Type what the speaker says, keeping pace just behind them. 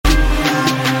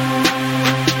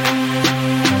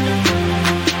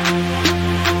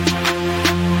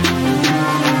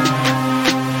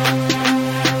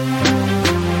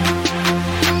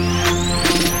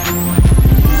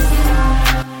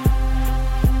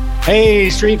Hey,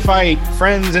 Street Fight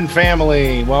friends and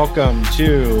family, welcome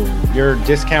to your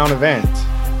discount event.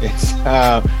 It's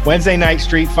Wednesday night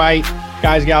Street Fight,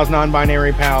 guys, gals,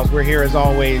 non-binary pals. We're here as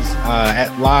always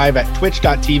live at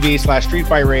twitch.tv/Street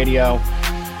Fight Radio,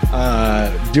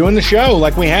 doing the show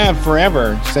like we have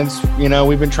forever since,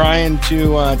 we've been trying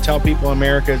to tell people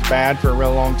America is bad for a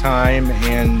real long time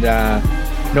and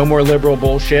no more liberal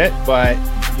bullshit, but,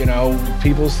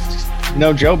 people's...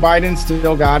 Joe Biden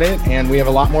still got it, and we have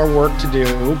a lot more work to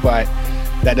do, but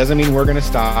that doesn't mean we're going to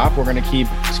stop. We're going to keep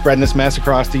spreading this mess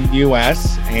across the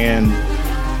U.S., and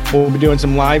we'll be doing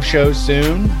some live shows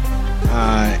soon.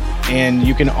 And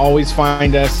you can always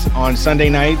find us on Sunday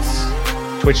nights,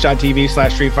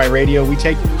 twitch.tv/Street Fight Radio. We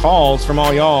take calls from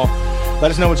all y'all. Let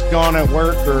us know what's going on at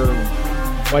work or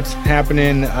what's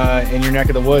happening in your neck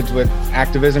of the woods with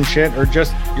activism shit or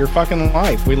just your fucking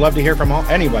life. We'd love to hear from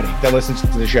anybody that listens to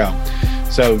the show.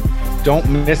 So don't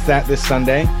miss that this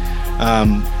Sunday.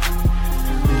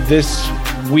 This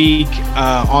week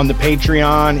on the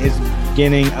Patreon is the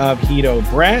beginning of Hito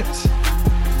Brett.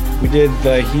 We did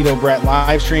the Hito Brett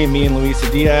live stream, me and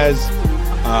Luisa Diaz,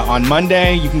 on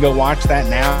Monday. You can go watch that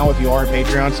now if you are a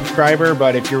Patreon subscriber,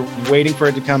 but if you're waiting for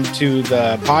it to come to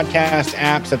the podcast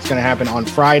apps, that's going to happen on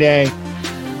Friday.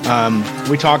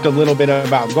 We talked a little bit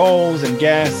about goals and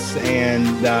guests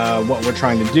and what we're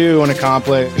trying to do and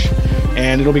accomplish,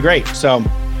 and it'll be great. So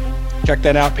check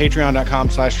that out,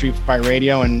 patreon.com/Street Fight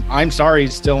Radio. And I'm Sorry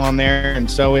is still on there, and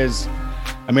so is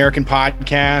American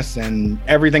Podcasts and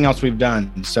everything else we've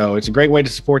done. So it's a great way to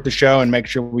support the show and make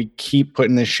sure we keep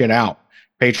putting this shit out.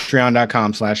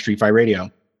 Patreon.com/Street Fight Radio.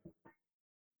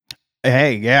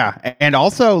 Hey, yeah. And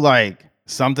also like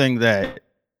something that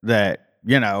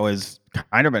is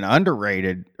kind of an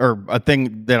underrated or a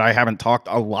thing that I haven't talked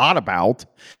a lot about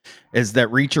is that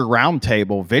Reacher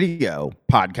Roundtable video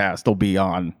podcast will be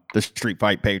on the Street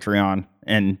Fight Patreon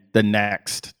and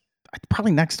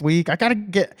probably next week. I gotta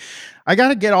get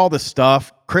all the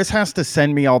stuff. Chris has to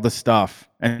send me all the stuff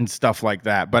and stuff like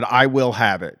that, but I will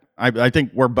have it. I think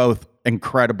we're both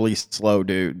incredibly slow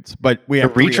dudes, but we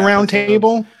have the Reacher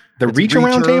Roundtable. The Reacher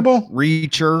Roundtable.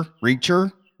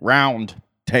 Reacher Round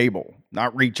Table,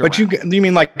 not Reacher. But you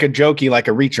mean like a jokey, like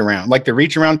a reach around, like the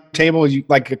Reach Around Table? You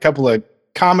like a couple of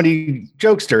comedy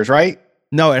jokesters, right?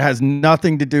 No, it has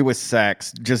nothing to do with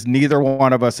sex. Just neither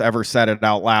one of us ever said it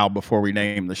out loud before we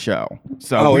named the show.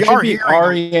 So it should be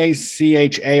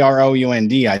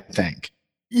REACHAROUND, I think.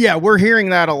 Yeah, we're hearing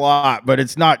that a lot, but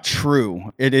it's not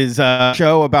true. It is a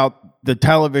show about the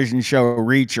television show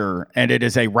Reacher, and it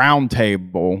is a round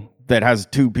table that has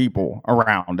two people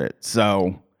around it.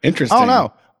 So interesting. I don't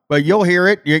know, but you'll hear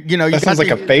it. That sounds like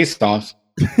a face-off.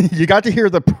 You got to hear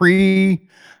the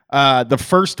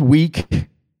first week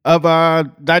of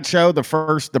that show, the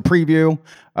preview.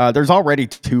 There's already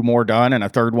two more done, and a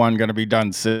third one going to be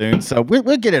done soon. So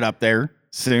we'll get it up there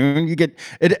soon. You get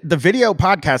it. The video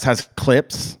podcast has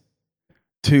clips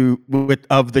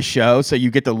of the show, so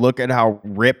you get to look at how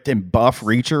ripped and buff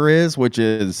Reacher is, which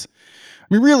is,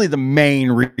 really the main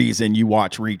reason you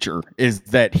watch Reacher is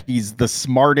that he's the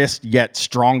smartest yet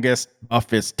strongest,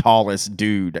 buffest, tallest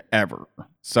dude ever.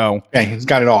 So yeah, he's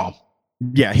got it all.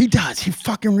 Yeah, he does. He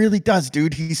fucking really does,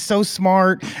 dude. He's so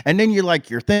smart. And then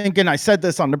you're thinking, I said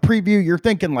this on the preview, you're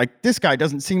thinking like, this guy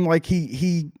doesn't seem like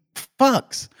he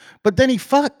fucks, but then he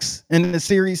fucks in the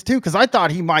series too. Cause I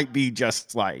thought he might be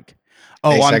just like,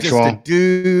 asexual. I'm just a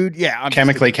dude. Yeah. I'm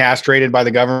chemically castrated by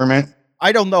the government.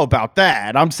 I don't know about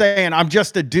that. I'm saying I'm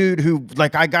just a dude who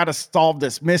like, I got to solve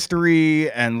this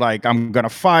mystery and like, I'm going to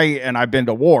fight and I've been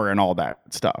to war and all that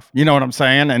stuff. You know what I'm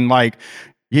saying? And like,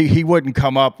 he wouldn't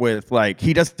come up with like,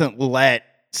 he doesn't let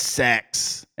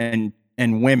sex and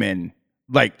women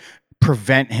like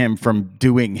prevent him from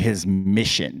doing his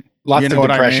mission. Lots of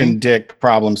depression, dick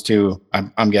problems too,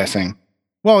 I'm guessing.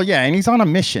 Well, yeah, and he's on a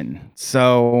mission,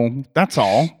 so that's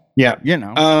all. Yeah,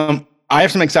 I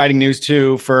have some exciting news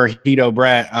too for Hito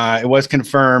Brett. It was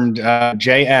confirmed.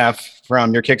 JF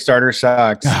from Your Kickstarter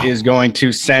Sucks is going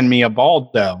to send me a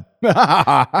Baldo.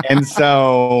 And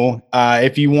so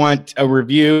if you want a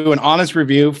review, an honest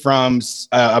review from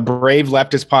a brave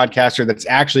leftist podcaster that's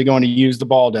actually going to use the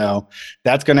Baldo,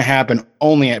 that's going to happen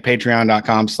only at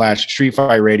patreon.com/Street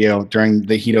Fight Radio during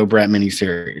the Hito Brett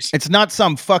miniseries. It's not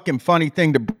some fucking funny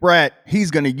thing to Brett.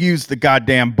 He's going to use the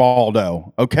goddamn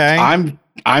Baldo. Okay.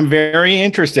 I'm very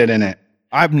interested in it.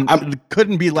 I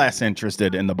couldn't be less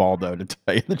interested in the Baldo, to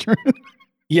tell you the truth.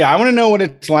 Yeah, I want to know what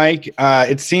it's like.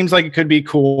 It seems like it could be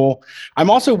cool. I'm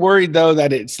also worried though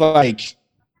that it's like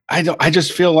I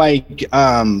just feel like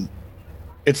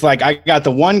it's like I got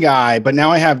the one guy, but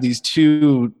now I have these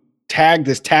two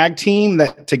tag team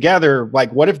that together,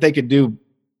 like, what if they could do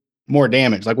more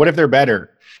damage? Like, what if they're better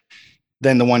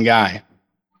than the one guy?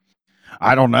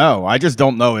 I don't know. I just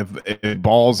don't know if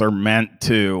balls are meant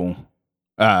to,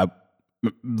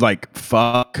 like,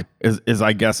 fuck is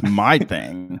I guess my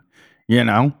thing, you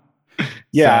know?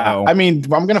 Yeah. So, I mean,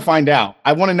 I'm going to find out.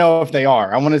 I want to know if they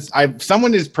are.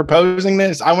 Someone is proposing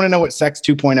this. I want to know what Sex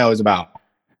 2.0 is about.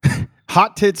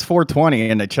 Hot Tits 420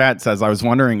 in the chat says, I was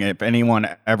wondering if anyone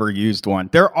ever used one.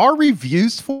 There are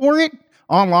reviews for it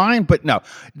online, but no,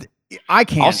 I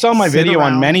can't. I'll sell my video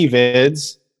on many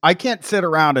vids. I can't sit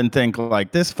around and think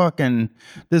like this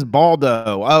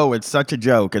Baldo. Oh, it's such a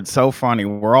joke. It's so funny.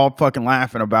 We're all fucking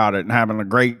laughing about it and having a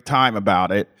great time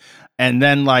about it. And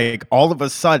then like all of a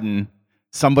sudden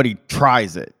somebody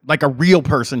tries it, like a real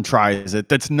person tries it.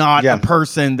 That's not a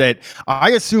person that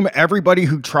I assume everybody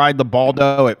who tried the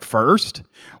Baldo at first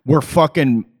were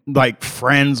fucking like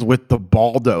friends with the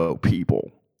Baldo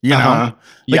people. You know,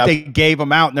 like they gave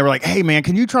them out and they were like, hey man,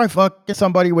 can you try fucking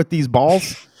somebody with these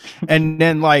balls? And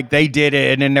then like they did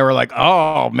it and then they were like,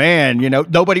 oh man, you know,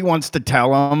 nobody wants to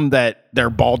tell them that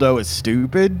their Baldo is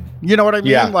stupid. You know what I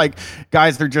mean? Yeah. Like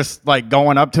guys, they're just like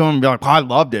going up to them and be like, oh, I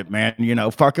loved it, man. You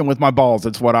know, fucking with my balls.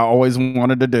 It's what I always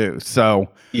wanted to do. So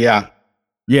yeah,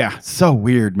 so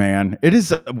weird, man. It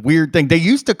is a weird thing. They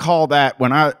used to call that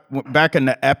when I back in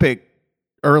the epic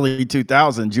early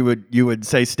 2000s, you would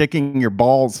say sticking your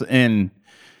balls in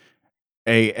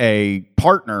a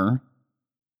partner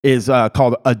is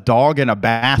called a dog in a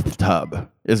bathtub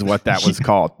is what that was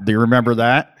called. Do you remember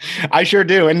that? I sure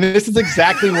do. And this is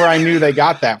exactly where I knew they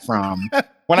got that from.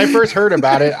 When I first heard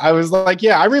about it, I was like,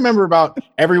 yeah, I remember about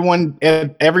everyone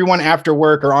after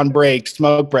work or on break,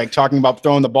 smoke break, talking about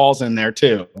throwing the balls in there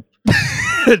too.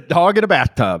 Dog in a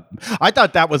bathtub. I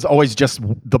thought that was always just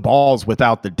the balls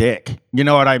without the dick. You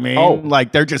know what I mean? Oh.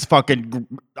 Like they're just fucking,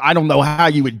 I don't know how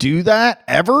you would do that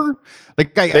ever.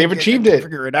 Like they've achieved it.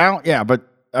 Figure it out. Yeah. But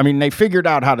I mean, they figured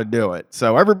out how to do it.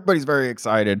 So everybody's very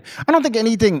excited. I don't think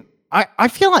anything, I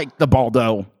feel like the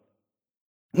Baldo,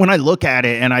 when I look at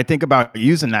it and I think about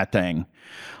using that thing,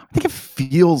 I think it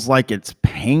feels like it's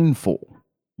painful.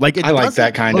 Like I like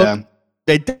that kind of.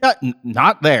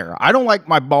 Not there. I don't like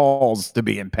my balls to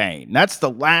be in pain. That's the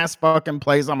last fucking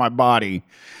place on my body.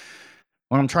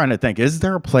 When I'm trying to think, is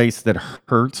there a place that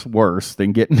hurts worse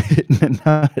than getting hit in the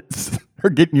nuts or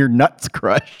getting your nuts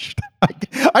crushed?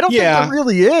 I don't think there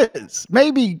really is.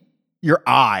 Maybe your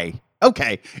eye.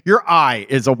 Okay, your eye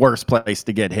is a worse place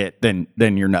to get hit than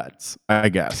your nuts, I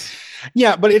guess.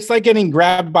 Yeah, but it's like getting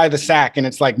grabbed by the sack, and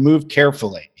it's like move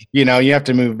carefully. You know, you have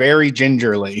to move very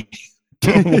gingerly.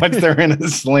 Once they're in a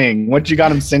sling, once you got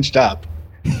them cinched up.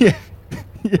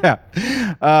 Yeah.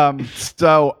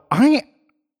 So I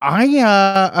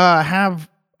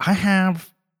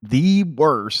have the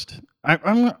worst.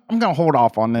 I'm gonna hold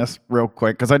off on this real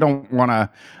quick because I don't want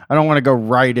to go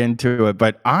right into it.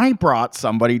 But I brought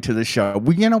somebody to the show.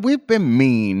 We've been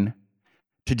mean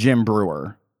to Jim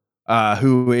Breuer,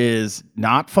 who is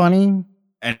not funny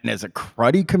and is a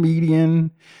cruddy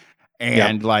comedian.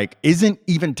 And like isn't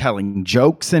even telling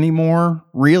jokes anymore,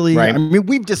 really. Right. I mean,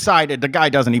 we've decided the guy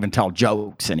doesn't even tell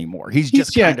jokes anymore. He's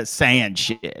just kind of saying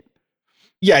shit.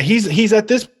 Yeah, he's at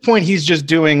this point, he's just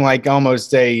doing like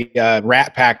almost a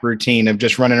Rat Pack routine of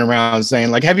just running around saying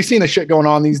like, have you seen the shit going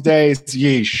on these days?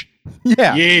 Yeesh.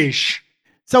 Yeah. Yeesh.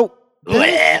 So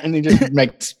and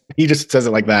he just says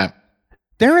it like that.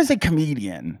 There is a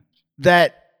comedian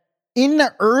that in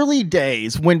the early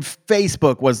days when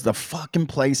Facebook was the fucking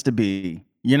place to be,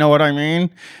 you know what I mean?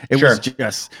 It was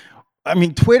just, I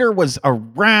mean, Twitter was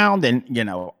around and, you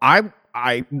know, I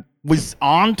was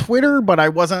on Twitter, but I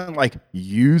wasn't like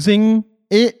using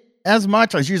it as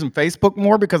much. I was using Facebook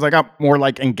more because I got more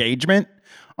like engagement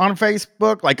on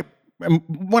Facebook. Like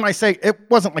when I say it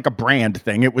wasn't like a brand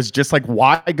thing, it was just like,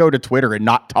 why go to Twitter and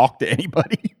not talk to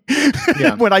anybody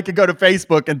when I could go to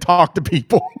Facebook and talk to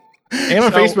people? And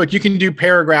on Facebook, you can do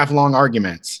paragraph long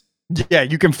arguments. Yeah,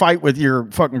 you can fight with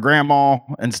your fucking grandma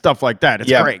and stuff like that.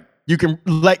 It's great. You can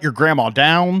let your grandma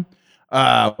down,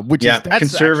 which is that's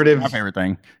conservative. My favorite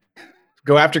thing.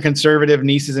 Go after conservative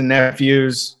nieces and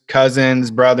nephews, cousins,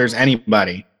 brothers,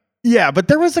 anybody. Yeah, but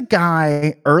there was a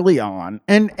guy early on,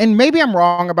 and maybe I'm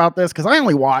wrong about this because I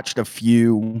only watched a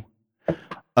few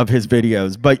of his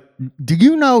videos, but do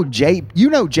you know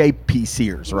JP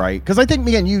Sears, right? Because I think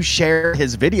me and you shared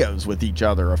his videos with each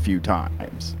other a few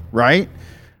times, right?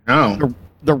 No.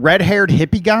 The red-haired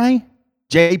hippie guy,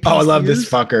 JP Oh, I love Sears? this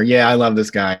fucker. Yeah, I love this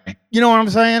guy. You know what I'm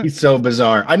saying? He's so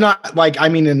bizarre. I'm not like, I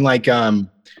mean in like an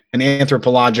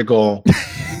anthropological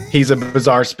He's a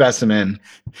bizarre specimen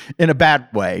in a bad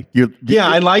way.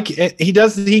 I like it.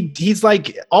 He's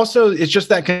like, also, it's just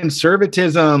that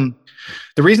conservatism.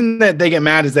 The reason that they get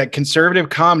mad is that conservative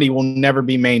comedy will never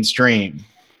be mainstream.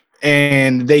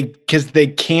 And because they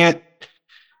can't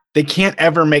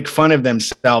ever make fun of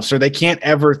themselves, or they can't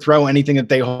ever throw anything that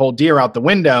they hold dear out the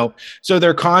window. So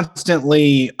they're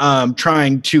constantly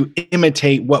trying to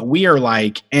imitate what we are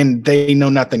like, and they know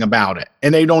nothing about it,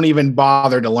 and they don't even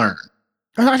bother to learn.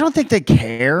 I don't think they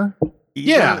care.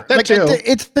 Yeah, that too.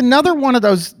 It's another one of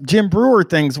those Jim Breuer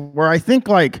things where I think,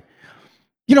 like,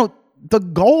 the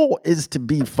goal is to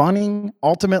be funny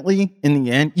ultimately in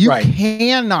the end. You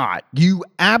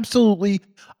absolutely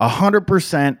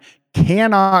 100%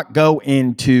 cannot go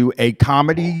into a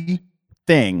comedy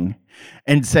thing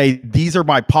and say, these are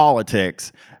my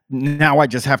politics. Now I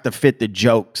just have to fit the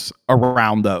jokes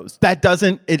around those. That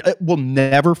it will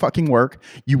never fucking work.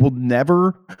 You will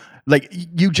never,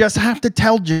 you just have to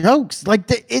tell jokes.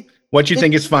 What you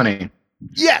think is funny.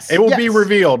 Yes. It will be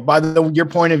revealed by your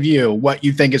point of view, what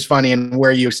you think is funny and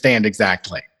where you stand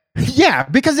exactly. Yeah.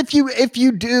 Because if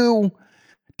you do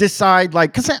decide,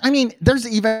 because I mean, there's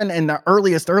even in the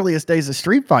earliest days of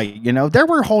Street Fight, there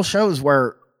were whole shows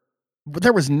where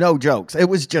there was no jokes. It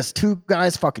was just two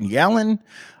guys fucking yelling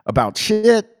about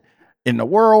shit in the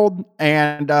world.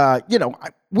 And,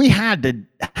 we had to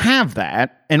have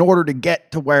that in order to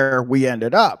get to where we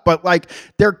ended up. But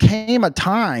there came a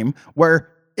time where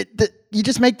you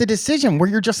just make the decision where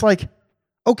you're just like,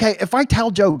 okay, if I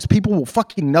tell jokes, people will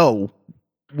fucking know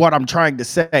what I'm trying to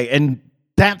say. And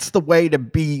that's the way to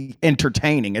be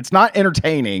entertaining. It's not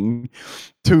entertaining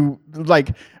to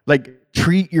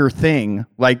treat your thing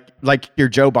like you're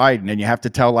Joe Biden and you have to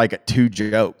tell 2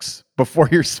 jokes before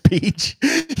your speech.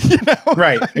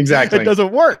 Right, exactly. It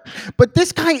doesn't work. But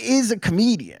this guy is a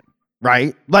comedian,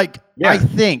 right? I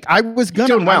think I was gonna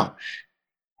doing well.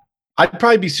 I'd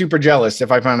probably be super jealous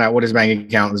if I found out what his bank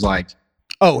account was like.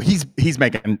 Oh, he's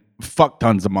making fuck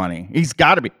tons of money. He's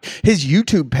got to be. His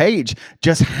YouTube page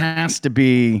just has to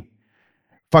be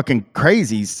fucking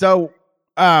crazy. So,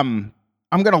 I'm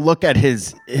gonna look at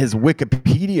his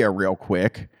Wikipedia real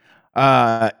quick.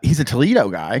 He's a Toledo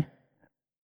guy,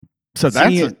 so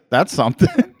that's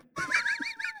something.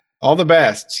 All the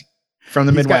best from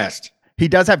the Midwest. He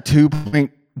does have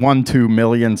 2.12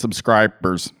 million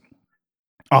subscribers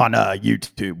on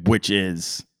YouTube, which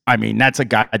is, I mean, that's a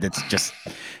guy that's just,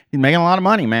 he's making a lot of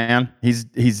money, man.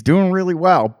 He's doing really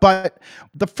well. But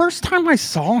the first time I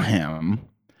saw him,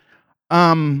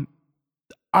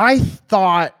 I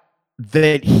thought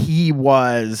that he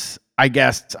was, I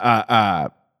guess,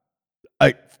 a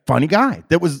funny guy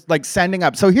that was sending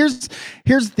up. So here's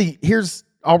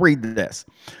I'll read this.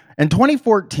 In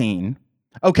 2014,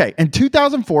 in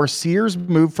 2004, Sears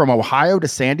moved from Ohio to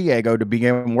San Diego to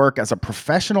begin work as a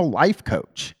professional life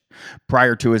coach.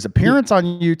 Prior to his appearance on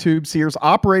YouTube, Sears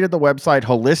operated the website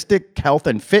Holistic Health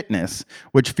and Fitness,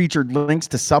 which featured links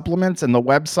to supplements and the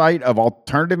website of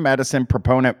alternative medicine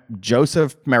proponent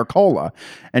Joseph Mercola.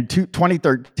 In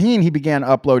 2013, he began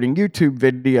uploading YouTube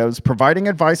videos, providing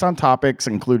advice on topics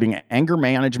including anger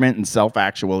management and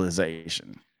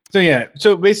self-actualization.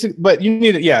 So basically, but you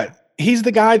need it, he's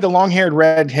the guy, the long-haired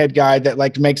redhead guy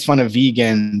that makes fun of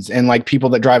vegans and people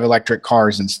that drive electric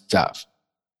cars and stuff.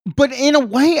 But in a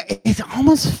way, it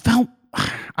almost felt,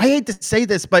 I hate to say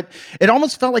this, but it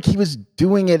almost felt like he was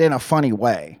doing it in a funny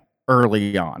way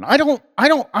early on.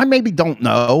 I maybe don't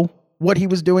know what he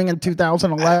was doing in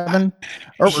 2011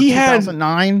 or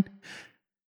 2009.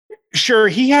 Sure,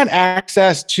 he had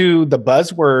access to the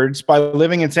buzzwords by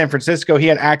living in San Francisco. He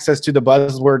had access to the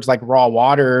buzzwords like raw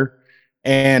water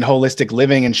and holistic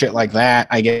living and shit like that,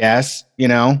 I guess,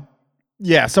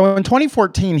 Yeah, so in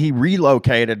 2014, he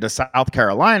relocated to South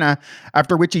Carolina,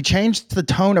 after which he changed the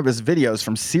tone of his videos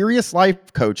from serious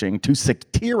life coaching to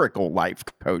satirical life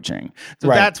coaching. So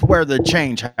That's where the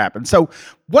change happened. So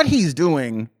what he's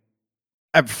doing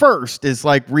at first is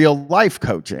real life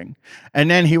coaching.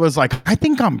 And then he was like, I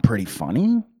think I'm pretty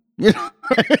funny.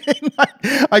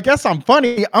 I guess I'm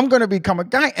funny. I'm going to become a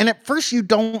guy. And at first you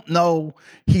don't know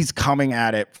he's coming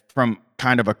at it from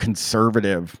kind of a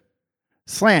conservative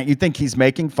slant. You think he's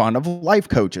making fun of life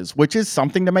coaches, which is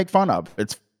something to make fun of.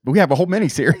 We have a whole mini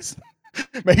series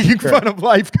making fun of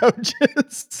life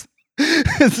coaches.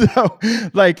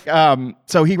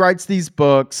 So he writes these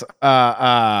books.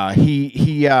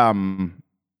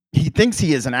 He thinks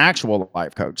he is an actual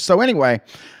life coach. So anyway,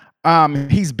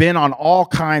 he's been on all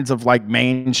kinds of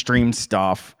mainstream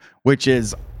stuff, which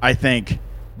is, I think,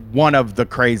 one of the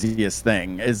craziest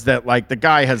thing is that the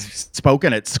guy has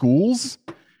spoken at schools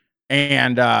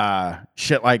and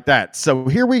shit like that. So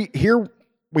here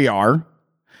we are.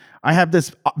 I have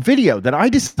this video that I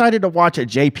decided to watch at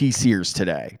JP Sears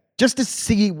today just to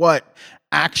see what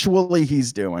actually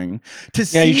he's doing.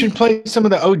 Yeah, you should play some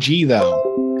of the OG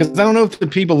though, because I don't know if the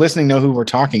people listening know who we're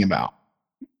talking about.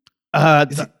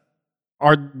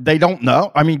 They don't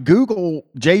know? I mean, Google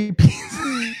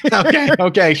JP.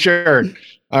 Okay, sure.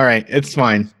 All right, it's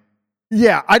fine.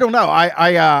 Yeah, I don't know.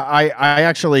 I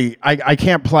actually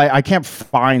can't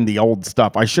find the old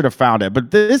stuff. I should have found it.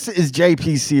 But this is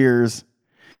JP Sears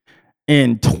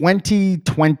in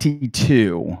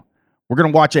 2022. We're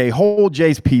going to watch a whole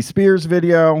JP Sears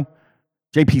video,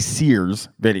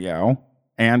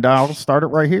 and I'll start it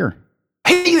right here.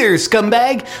 Hey there,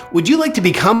 scumbag. Would you like to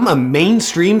become a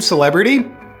mainstream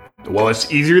celebrity? Well, it's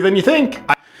easier than you think.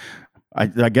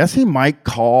 I guess he might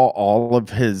call all of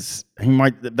his,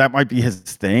 that might be his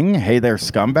thing. Hey there,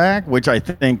 scumbag, which I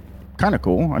think kind of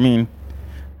cool. I mean,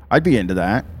 I'd be into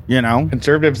that, you know?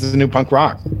 Conservatives is the new punk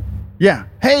rock. Yeah.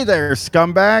 Hey there,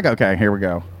 scumbag. Okay, here we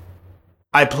go.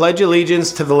 I pledge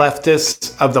allegiance to the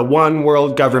leftists of the one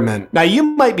world government. Now you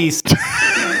might be...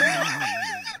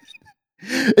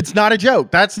 It's not a joke.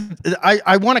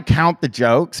 I want to count the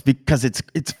jokes because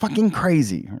it's fucking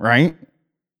crazy, right?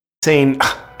 Saying,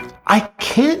 I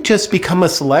can't just become a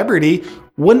celebrity.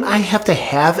 Wouldn't I have to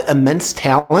have immense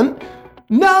talent?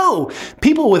 No!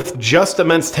 People with just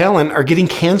immense talent are getting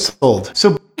canceled.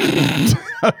 So...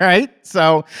 All right.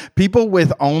 So people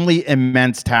with only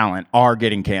immense talent are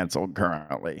getting canceled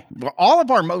currently. All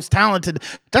of our most talented,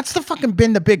 that's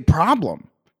been the big problem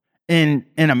in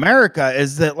America,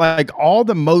 is that like all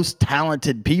the most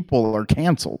talented people are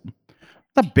canceled.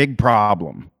 It's a big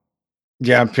problem.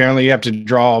 Yeah, apparently you have to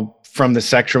draw from the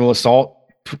sexual assault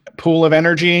pool of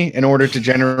energy in order to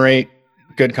generate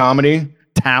good comedy.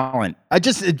 Talent.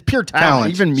 It's pure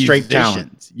talent. Even straight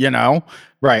musicians, talent. you know?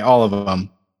 Right, all of them.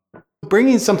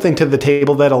 Bringing something to the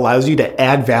table that allows you to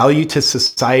add value to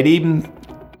society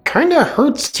kind of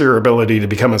hurts your ability to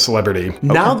become a celebrity. Okay.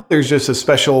 Now there's just a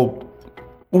special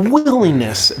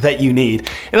willingness that you need.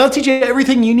 And I'll teach you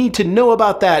everything you need to know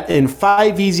about that in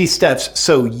 5 easy steps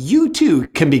so you too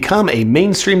can become a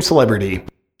mainstream celebrity.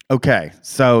 Okay,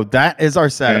 so that is our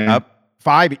setup.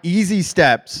 5 easy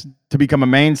steps to become a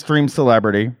mainstream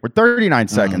celebrity. We're 39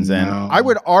 seconds in. I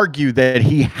would argue that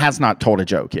he has not told a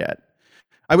joke yet.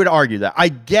 I would argue that. I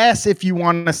guess if you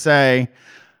want to say,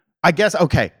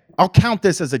 okay, I'll count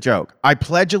this as a joke. I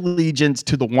pledge allegiance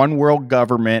to the one world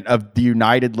government of the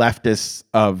United Leftists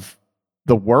of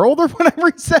the world, or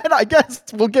whatever he said. I guess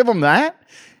we'll give him that.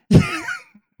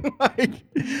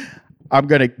 I'm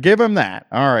going to give him that.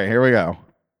 All right, here we go.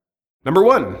 Number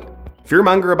 1,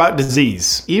 fearmonger about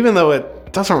disease. Even though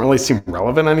it doesn't really seem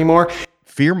relevant anymore.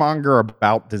 Fearmonger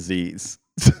about disease.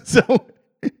 So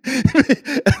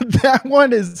that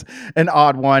one is an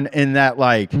odd one in that,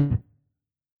 like,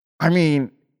 I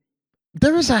mean,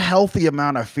 there is a healthy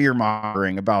amount of fear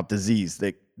mongering about disease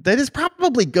that is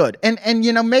probably good. And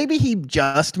you know, maybe he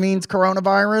just means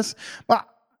coronavirus, but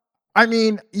I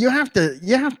mean, you have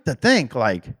to think,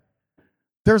 like,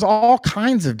 there's all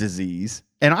kinds of disease,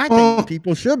 and I think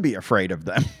people should be afraid of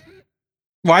them.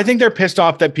 Well, I think they're pissed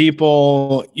off that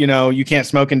people, you know, you can't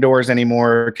smoke indoors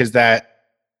anymore because that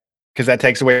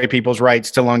takes away people's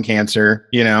rights to lung cancer,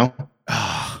 you know?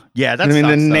 Yeah, that's, I mean,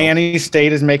 the nanny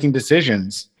state is making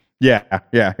decisions. Yeah,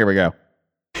 here we go.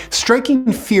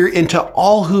 Striking fear into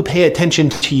all who pay attention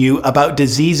to you about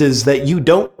diseases that you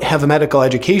don't have a medical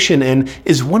education in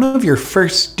is one of your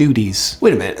first duties.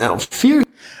 Wait a minute, now, fear...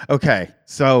 Okay,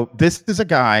 so this is a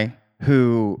guy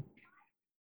who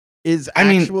is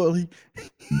actually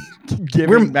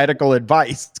giving medical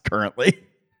advice currently.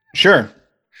 Sure.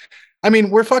 I mean,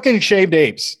 we're fucking shaved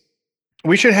apes.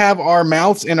 We should have our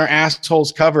mouths and our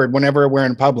assholes covered whenever we're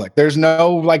in public. There's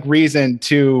no reason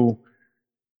to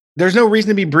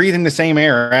be breathing the same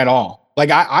air at all. Like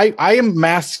I am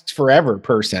masked forever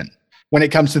person when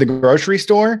it comes to the grocery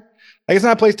store. Like, it's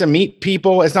not a place to meet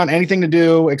people. It's not anything to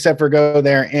do except for go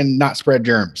there and not spread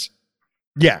germs.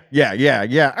 Yeah.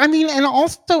 I mean, and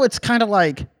also it's kind of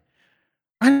like,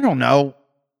 I don't know.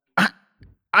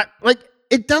 I like,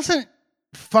 it doesn't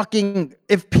fucking,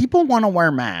 if people want to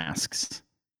wear masks,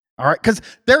 all right, because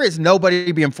there is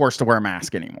nobody being forced to wear a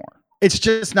mask anymore. It's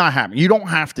just not happening. You don't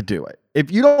have to do it.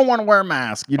 If you don't want to wear a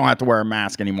mask, you don't have to wear a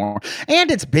mask anymore.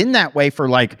 And it's been that way for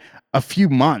like a few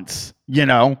months, you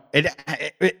know?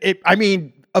 I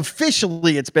mean,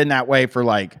 officially it's been that way for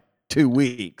like 2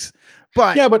 weeks.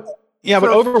 But but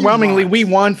overwhelmingly we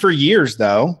won for years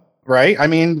though, right? I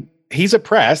mean, he's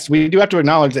oppressed. We do have to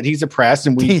acknowledge that he's oppressed,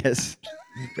 and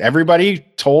everybody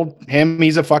told him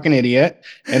he's a fucking idiot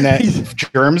and that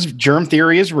germ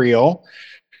theory is real.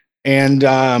 And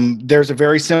there's a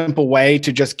very simple way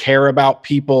to just care about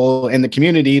people in the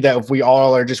community that if we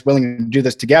all are just willing to do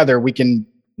this together, we can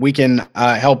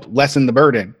help lessen the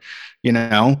burden. You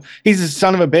know, he's a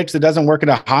son of a bitch that doesn't work at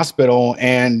a hospital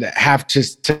and have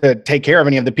to take care of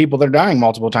any of the people that are dying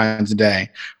multiple times a day,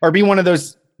 or be one of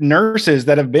those nurses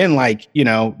that have been like, you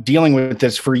know, dealing with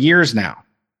this for years now.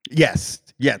 Yes.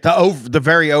 Yeah. The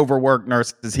very overworked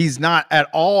nurses. He's not at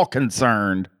all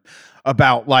concerned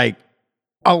about like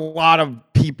a lot of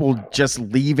people just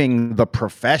leaving the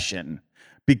profession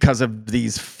because of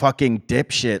these fucking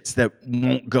dipshits that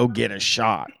won't go get a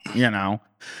shot, you know?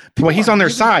 Well, he's on their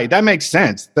side. That makes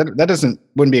sense. That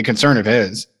wouldn't be a concern of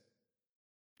his.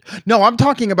 No, I'm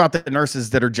talking about the nurses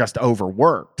that are just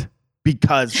overworked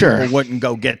because people wouldn't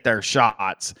go get their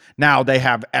shots. Now they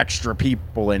have extra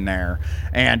people in there,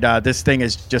 and this thing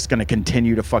is just going to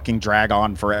continue to fucking drag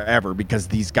on forever because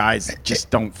these guys just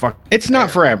don't fuck. It's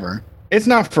not forever. It's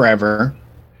not forever.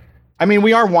 I mean,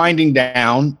 we are winding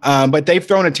down, but they've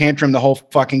thrown a tantrum the whole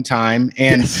fucking time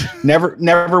and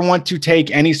never want to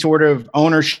take any sort of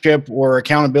ownership or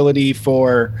accountability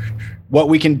for what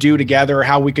we can do together or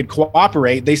how we could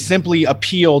cooperate. They simply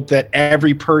appealed that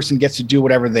every person gets to do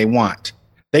whatever they want.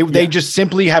 They just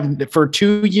simply have, for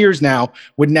 2 years now,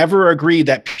 would never agree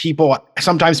that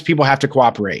sometimes people have to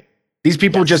cooperate. These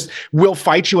people just will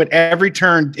fight you at every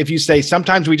turn. If you say,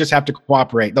 sometimes we just have to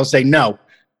cooperate, they'll say, no,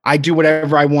 I do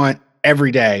whatever I want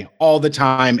every day, all the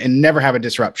time, and never have a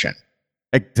disruption.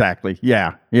 Exactly.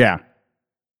 Yeah. Yeah.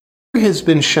 Has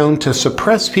been shown to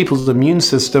suppress people's immune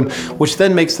system, which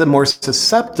then makes them more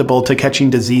susceptible to catching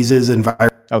diseases and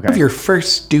viruses. Okay. One of your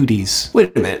first duties.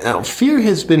 Wait a minute. Now, fear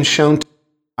has been shown to...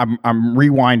 I'm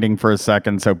rewinding for a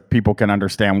second so people can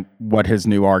understand what his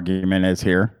new argument is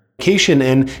here.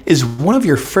 In is one of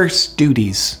your first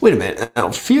duties. Wait a minute.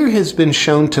 Now, fear has been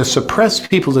shown to suppress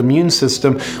people's immune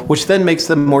system, which then makes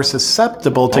them more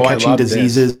susceptible to catching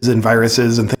diseases and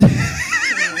viruses and things.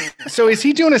 So is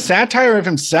he doing a satire of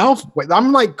himself?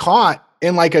 I'm like caught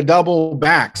in like a double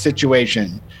back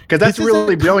situation because that's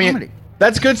really brilliant. Comedy.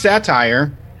 That's good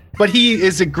satire, but he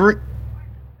is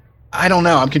I don't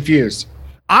know. I'm confused.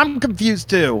 I'm confused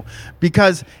too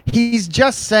because he's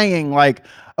just saying like,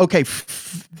 okay,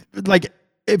 like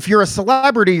if you're a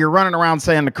celebrity, you're running around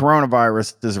saying the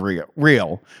coronavirus is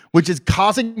real, which is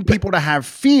causing people to have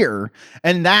fear,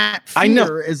 and that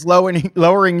fear is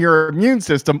lowering your immune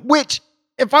system, which,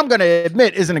 if I'm going to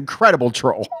admit, is an incredible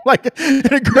troll, like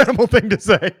an incredible thing to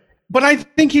say. But I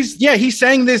think he's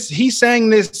saying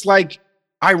this like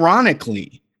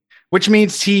ironically, which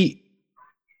means he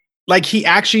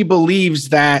actually believes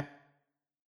that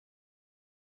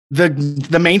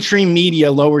the mainstream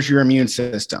media lowers your immune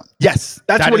system. Yes.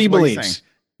 That's what he believes.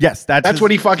 Yes. That's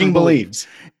what he fucking believes.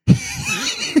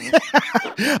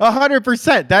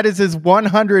 100%. That is his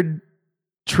 100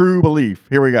 true belief.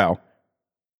 Here we go.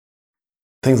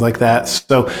 Things like that.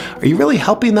 So are you really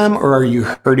helping them or are you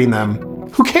hurting them?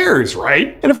 Who cares,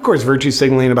 right? And of course, virtue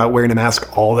signaling about wearing a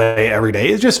mask all day, every day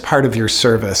is just part of your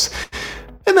service.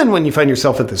 And then when you find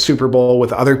yourself at the Super Bowl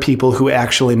with other people who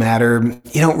actually matter,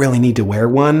 you don't really need to wear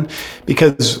one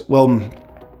because, well,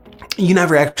 you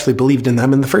never actually believed in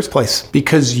them in the first place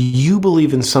because you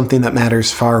believe in something that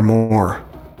matters far more,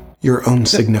 your own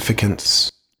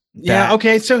significance. Yeah,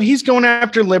 okay, so he's going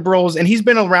after liberals and he's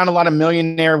been around a lot of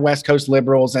millionaire West Coast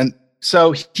liberals. And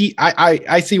so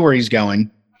I see where he's going,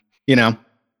 you know?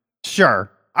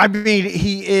 Sure. I mean,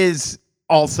 he is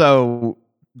also,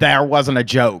 there wasn't a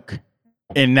joke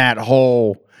in that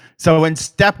whole. So in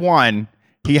step one,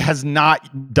 he has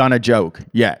not done a joke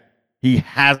yet. He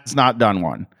has not done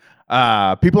one.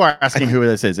 People are asking who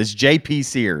this is. It's JP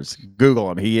Sears. Google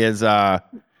him. He is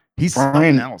he's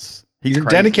something else. He's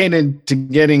dedicated to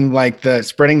getting like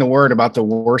spreading the word about the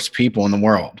worst people in the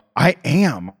world. I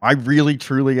am. I really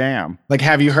truly am. Like,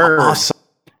 have you heard? Awesome.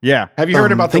 Yeah. Have you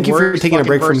heard about thank you for taking a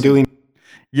break from doing.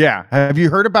 Yeah. Have you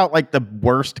heard about like the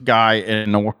worst guy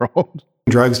in the world?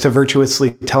 Drugs to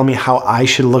virtuously tell me how I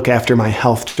should look after my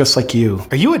health, just like you.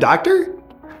 Are you a doctor?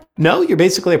 No, you're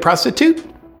basically a prostitute?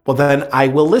 Well, then I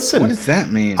will listen. What does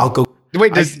that mean? I'll go.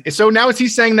 Wait, so now is he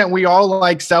saying that we all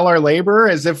like sell our labor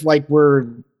as if like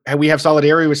we have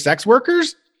solidarity with sex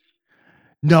workers?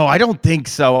 No, I don't think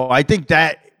so. I think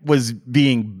that was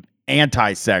being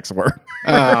anti-sex work.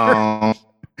 Oh.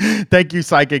 Thank you,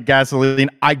 Psychic Gasoline.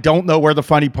 I don't know where the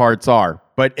funny parts are,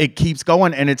 but it keeps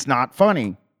going and it's not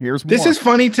funny. Here's more. This is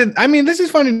funny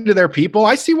to their people.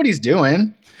 I see what he's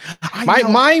doing.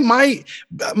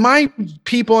 My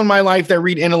people in my life that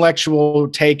read Intellectual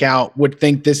Takeout would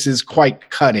think this is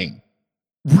quite cutting.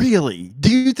 Really?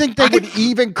 Do you think they would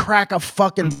even crack a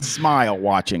fucking smile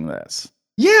watching this?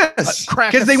 Yes,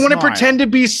 crack because a they want to smile. pretend to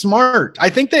be smart. I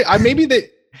think they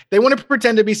want to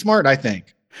pretend to be smart. I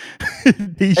think,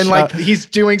 and like he's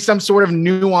doing some sort of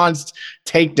nuanced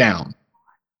takedown.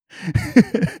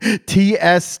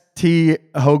 TST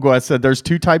Hogwa said there's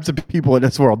two types of people in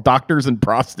this world, doctors and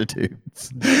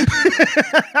prostitutes.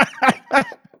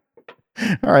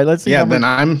 All right, let's see. Yeah, then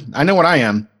I know what I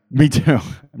am. Me too.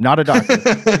 I'm not a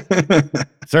doctor.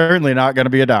 Certainly not going to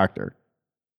be a doctor.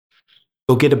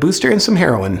 Go get a booster and some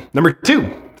heroin. Number 2,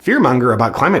 fearmonger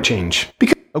about climate change.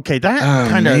 Because Okay, that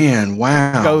kind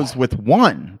of goes with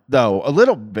one, though, a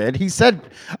little bit. He said,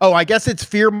 I guess it's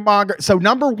fearmonger. So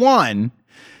number 1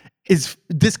 is,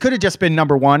 this could have just been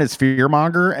number 1 is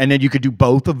fearmonger, and then you could do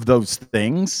both of those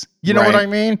things. You know what I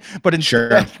mean? But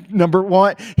instead, number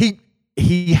 1,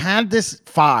 he had this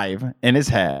 5 in his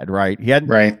head, right? He had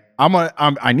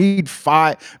I need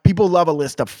 5. People love a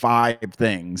list of 5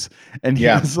 things, and he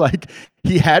was like,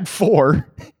 he had 4.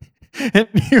 And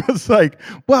he was like,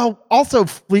 well, also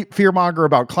fearmonger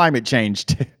about climate change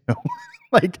too.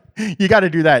 Like, you got to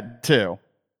do that too.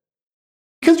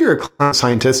 Because you're a climate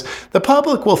scientist, the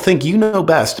public will think you know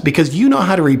best because you know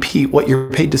how to repeat what you're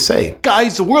paid to say.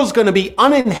 Guys, the world's going to be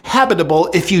uninhabitable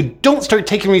if you don't start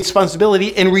taking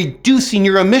responsibility and reducing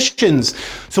your emissions.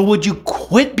 So would you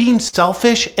quit being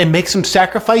selfish and make some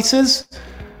sacrifices?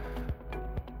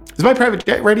 Is my private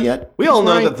jet ready yet? We all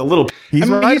know that the little... He's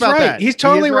right about that. He's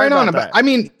totally right on it. I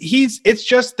mean, it's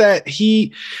just that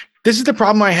this is the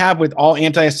problem I have with all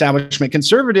anti-establishment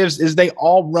conservatives is they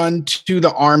all run to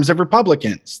the arms of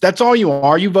Republicans. That's all you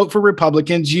are. You vote for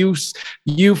Republicans.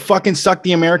 You fucking suck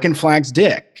the American flag's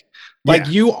dick. Like,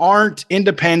 you aren't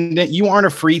independent. You aren't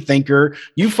a free thinker.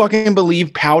 You fucking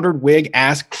believe powdered wig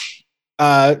ass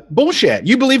bullshit.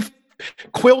 You believe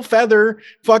quill feather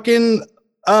fucking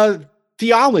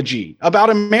theology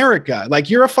about America. Like,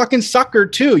 you're a fucking sucker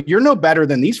too. You're no better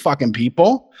than these fucking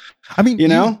people. I mean,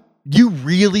 you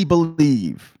really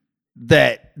believe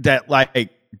that like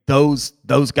those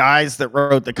guys that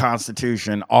wrote the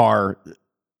Constitution are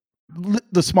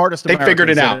the smartest They figured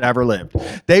it out that ever lived.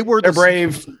 They're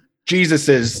brave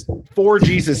Jesuses, 4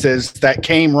 Jesuses that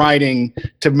came writing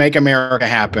to make America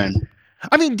happen.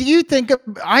 I mean, do you think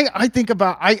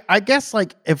I guess,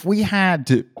 like, if we had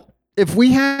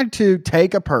to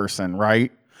take a person,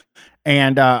 right?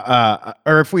 And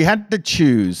or if we had to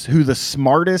choose who the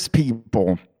smartest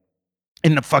people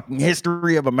in the fucking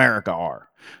history of America are,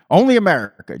 only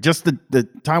America, just the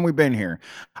time we've been here,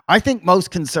 I think most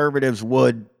conservatives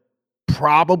would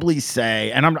probably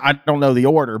say, and I don't know the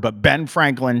order, but Ben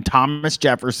Franklin, Thomas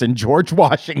Jefferson, George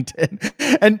Washington,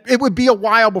 and it would be a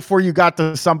while before you got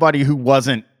to somebody who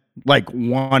wasn't like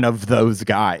one of those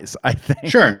guys. I think.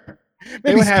 Sure,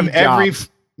 they would have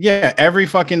every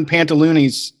fucking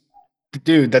pantaloonies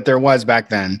dude that there was back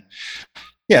then.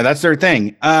 Yeah, that's their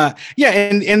thing.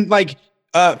 And like,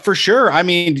 for sure. I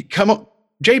mean, come on,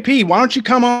 JP, why don't you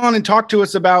come on and talk to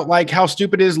us about like how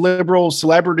stupid it is liberal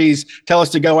celebrities tell us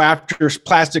to go after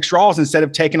plastic straws instead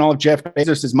of taking all of Jeff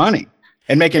Bezos's money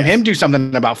and making him do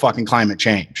something about fucking climate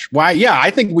change. Why? Yeah,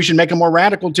 I think we should make them more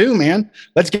radical too, man.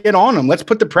 Let's get on them. Let's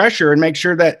put the pressure and make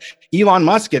sure that Elon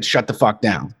Musk gets shut the fuck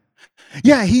down.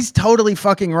 Yeah, he's totally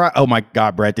fucking right. Oh my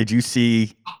God, Brett, did you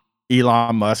see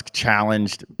Elon Musk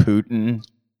challenged Putin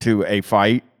to a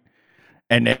fight?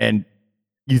 And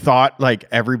you thought like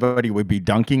everybody would be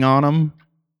dunking on him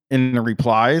in the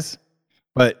replies,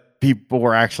 but people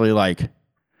were actually like,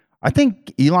 I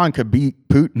think Elon could beat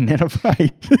Putin in a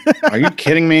fight. Are you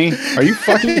kidding me? Are you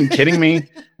fucking kidding me?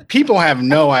 People have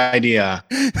no idea.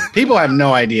 People have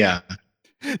no idea.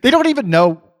 They don't even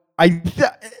know.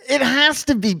 It has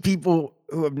to be people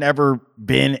who have never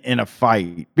been in a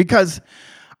fight, because,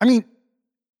 I mean,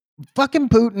 fucking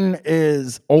Putin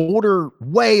is older,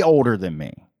 way older than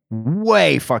me.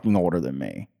 Way fucking older than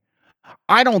me.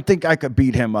 I don't think I could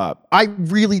beat him up. I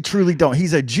really, truly don't.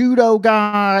 He's a judo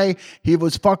guy. He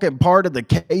was fucking part of the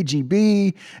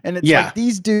KGB. And it's like,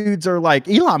 these dudes are like,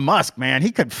 Elon Musk, man,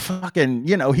 he could fucking,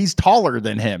 he's taller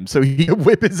than him, so he could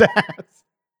whip his ass.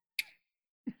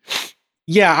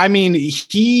 Yeah, I mean,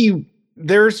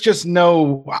 there's just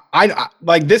no,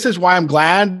 this is why I'm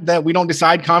glad that we don't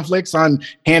decide conflicts on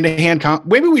hand-to-hand.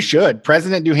 Maybe we should.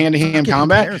 President do hand-to-hand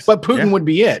combat, but Putin would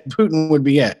be it. Putin would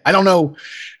be it. I don't know.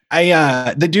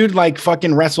 The dude like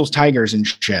fucking wrestles tigers and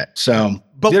shit. So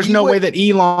there's no way that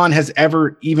Elon has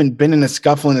ever even been in a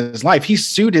scuffle in his life. He's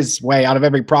sued his way out of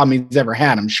every problem he's ever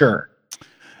had, I'm sure.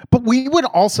 But we would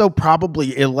also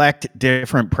probably elect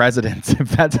different presidents if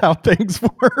that's how things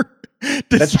work.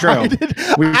 That's true.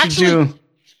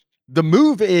 The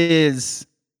move is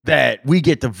that we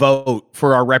get to vote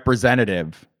for our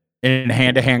representative in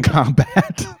hand-to-hand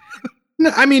combat.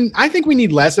 No, I mean, I think we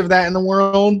need less of that in the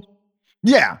world.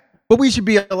 Yeah, but we should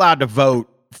be allowed to vote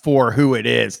for who it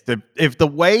is. If the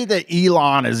way that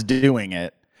Elon is doing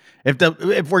it,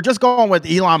 if we're just going with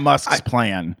Elon Musk's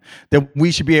plan, then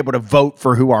we should be able to vote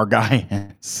for who our guy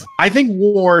is. I think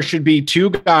war should be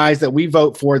two guys that we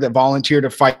vote for that volunteer to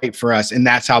fight for us, and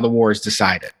that's how the war is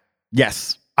decided.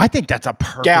 Yes, I think that's a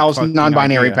perfect gals,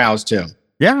 non-binary idea. pals too.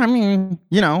 Yeah, I mean,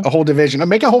 a whole division.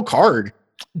 Make a whole card.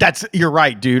 You're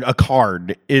right, dude. A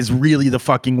card is really the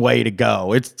fucking way to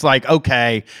go. It's like,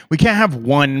 okay, we can't have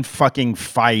one fucking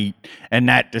fight and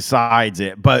that decides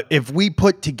it. But if we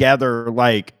put together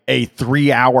like a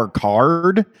 3-hour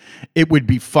card, it would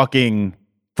be fucking,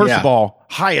 first of all,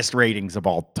 highest ratings of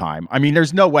all time. I mean,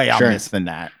 there's no way I'm missing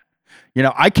that.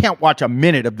 I can't watch a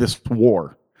minute of this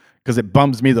war because it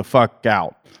bums me the fuck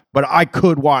out. But I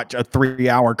could watch a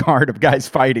 3-hour card of guys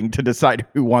fighting to decide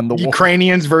who won the war.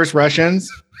 Ukrainians versus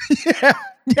Russians.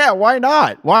 Yeah, why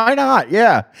not? Why not?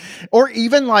 Yeah. Or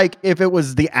even like if it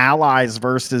was the Allies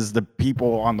versus the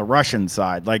people on the Russian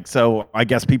side. Like, so I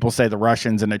guess people say the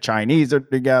Russians and the Chinese are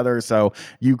together. So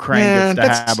Ukraine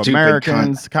gets to have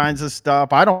Americans kinds of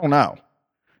stuff. I don't know.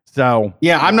 So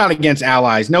yeah, I'm not against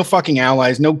allies. No fucking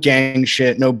allies. No gang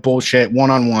shit. No bullshit.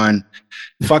 One-on-one.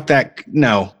 Fuck that.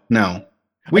 No.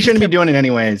 We shouldn't be doing it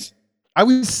anyways. I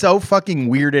was so fucking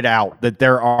weirded out that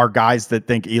there are guys that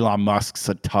think Elon Musk's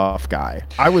a tough guy.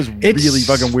 I was really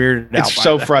fucking weirded out. It's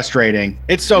so frustrating.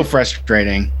 It's so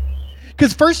frustrating.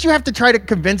 Because first you have to try to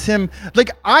convince him.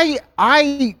 Like,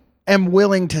 I am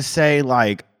willing to say,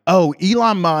 like, oh,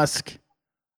 Elon Musk,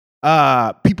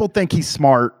 people think he's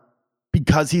smart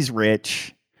because he's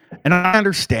rich. And I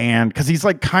understand because he's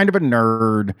like kind of a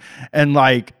nerd. And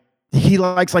like, he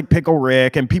likes like Pickle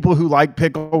Rick, and people who like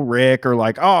Pickle Rick are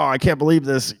like, oh, I can't believe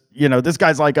this. This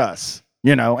guy's like us,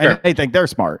 and they think they're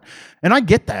smart. And I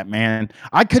get that, man.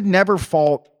 I could never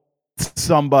fault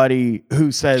somebody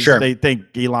who says they think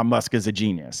Elon Musk is a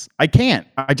genius. I can't.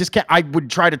 I just can't. I would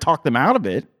try to talk them out of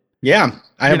it. Yeah.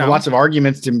 I have lots of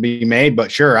arguments to be made,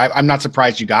 but sure. I'm not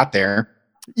surprised you got there.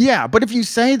 Yeah. But if you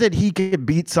say that he could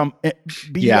beat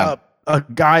up a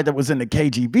guy that was in the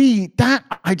KGB, that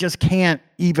I just can't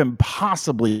even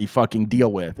possibly fucking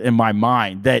deal with in my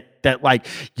mind. That like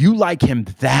you like him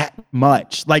that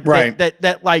much, like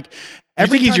that like. You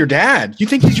think he's your dad? You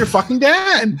think he's your fucking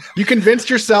dad? You convinced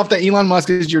yourself that Elon Musk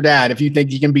is your dad if you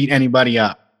think he can beat anybody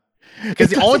up.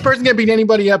 Because the only person that can beat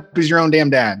anybody up is your own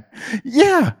damn dad.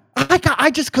 Yeah.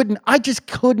 I just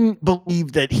couldn't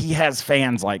believe that he has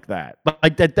fans like that.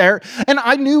 Like that there. And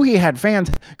I knew he had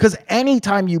fans because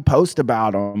anytime you post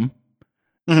about him,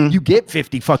 you get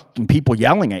 50 fucking people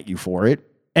yelling at you for it.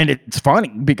 And it's funny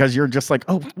because you're just like,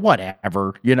 oh,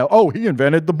 whatever, oh, he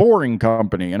invented the Boring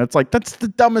Company. And it's like, that's the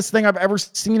dumbest thing I've ever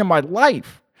seen in my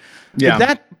life. Yeah.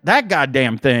 Like that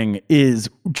goddamn thing is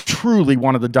truly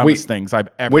one of the dumbest things I've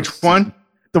ever Which seen. One?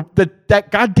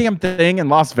 That goddamn thing in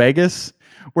Las Vegas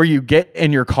where you get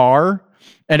in your car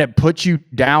and it puts you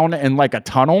down in like a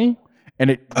tunnel and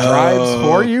it drives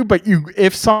for you. But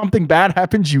if something bad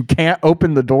happens, you can't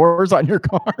open the doors on your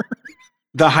car.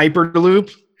 The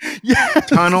Hyperloop. Yeah,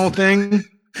 tunnel thing.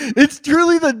 It's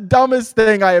truly the dumbest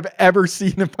thing I have ever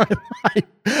seen in my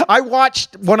life. I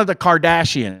watched one of the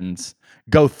Kardashians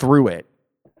go through it,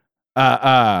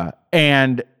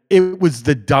 and it was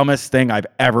the dumbest thing I've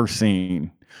ever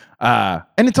seen. And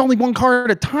it's only one car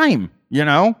at a time,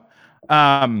 All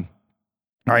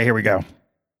right, here we go.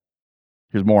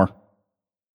 Here's more.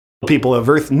 People of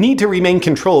Earth need to remain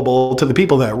controllable to the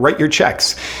people that write your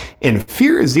checks, and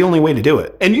fear is the only way to do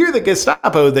it. And you're the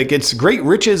Gestapo that gets great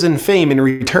riches and fame in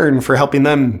return for helping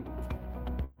them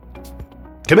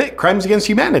commit crimes against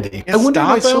humanity. Gestapo? I wonder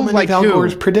why so many of Al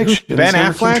Gore's predictions Ben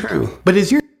never came Affleck? true. But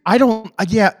is your Who's Leonardo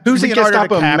the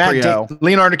Gestapo? DiCaprio.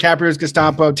 Leonardo DiCaprio's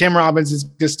Gestapo. Tim Robbins is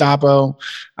Gestapo.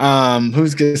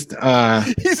 Who's He's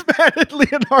mad at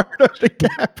Leonardo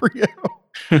DiCaprio.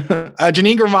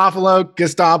 Janine Garofalo,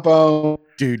 Gestapo.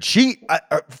 Dude,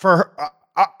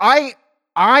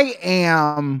 I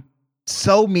am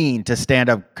so mean to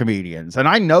stand-up comedians, and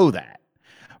I know that.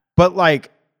 But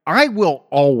like, I will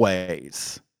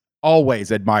always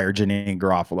admire Janine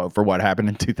Garofalo for what happened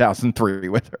in 2003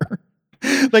 with her.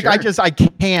 Like, sure.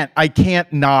 I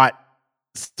can't not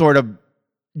sort of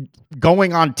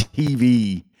going on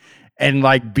TV and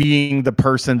like being the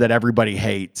person that everybody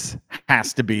hates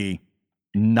has to be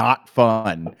not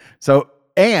fun. So,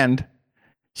 and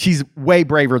she's way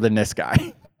braver than this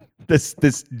guy, this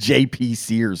JP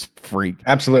Sears freak.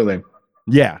 Absolutely.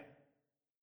 Yeah.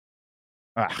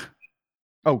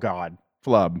 Oh God,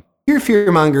 flub. You're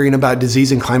fear-mongering about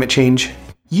disease and climate change.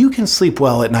 you can sleep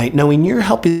well at night knowing you're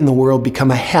helping the world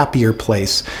become a happier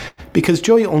place, because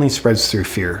joy only spreads through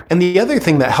fear. And the other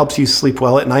thing that helps you sleep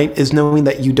well at night is knowing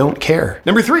that you don't care.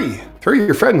 Number 3, throw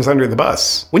your friends under the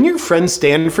bus. When your friends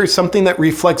stand for something that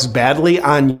reflects badly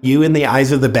on you in the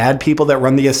eyes of the bad people that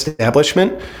run the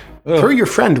establishment, throw your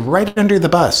friend right under the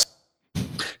bus.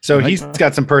 So he's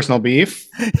got some personal beef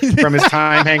from his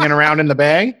time hanging around in the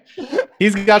Bay.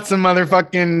 He's got some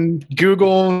motherfucking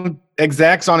Google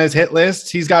execs on his hit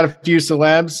list. He's got a few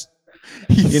celebs.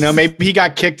 You know, maybe he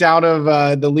got kicked out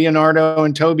of the Leonardo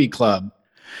and Toby Club.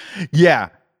 Yeah.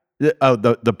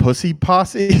 The Pussy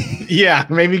Posse? Yeah,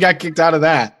 maybe he got kicked out of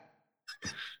that.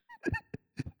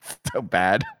 So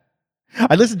bad.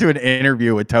 I listened to an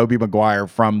interview with Tobey Maguire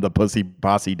from the Pussy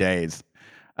Posse days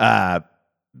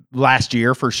last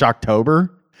year for Shocktober,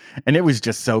 and it was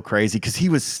just so crazy because he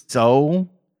was so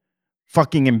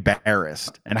fucking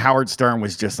embarrassed, and Howard Stern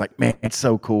was just like, man, it's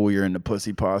so cool you're in the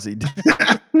Pussy Posse.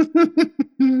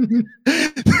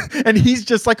 And he's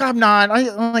just like, I'm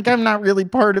not really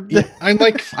part of this.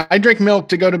 I drink milk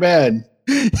to go to bed.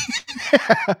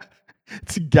 Yeah.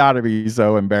 It's gotta be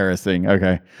so embarrassing.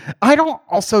 Okay. I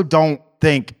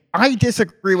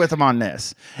disagree with him on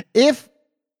this. If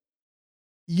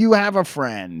you have a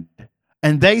friend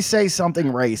and they say something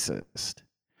racist,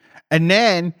 and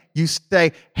then you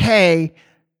say, hey,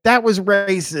 that was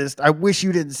racist, I wish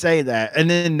you didn't say that, and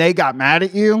then they got mad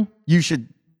at you, you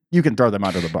can throw them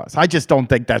under the bus. I just don't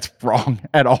think that's wrong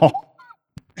at all.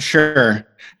 Sure.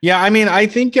 Yeah, I mean, I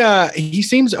think he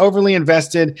seems overly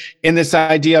invested in this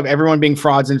idea of everyone being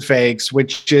frauds and fakes,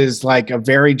 which is like a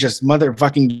very just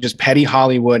motherfucking just petty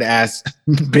Hollywood ass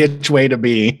bitch way to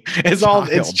be.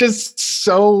 It's just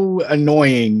so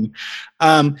annoying.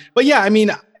 But yeah, I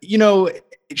mean, you know,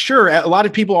 sure, a lot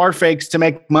of people are fakes to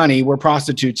make money. We're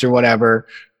prostitutes or whatever.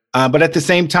 But at the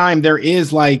same time, there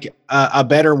is like a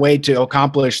better way to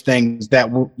accomplish things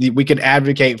that we could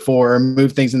advocate for or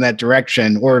move things in that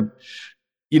direction, or,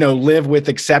 you know, live with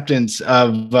acceptance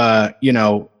of, you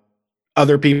know,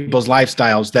 other people's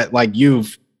lifestyles that like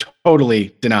you've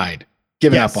totally denied,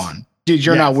 given up on, dude,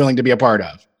 you're not willing to be a part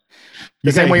of.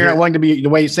 The same way you're not willing to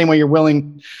be same way you're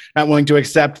not willing to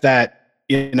accept that,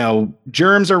 you know,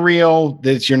 germs are real,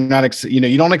 that you're not, you know,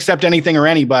 you don't accept anything or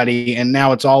anybody. And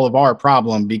now it's all of our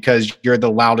problem because you're the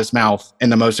loudest mouth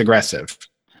and the most aggressive.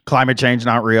 Climate change,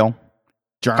 not real.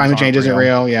 Germs Climate change isn't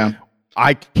real. Yeah.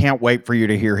 I can't wait for you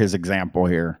to hear his example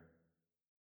here.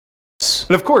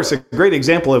 And of course, a great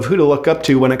example of who to look up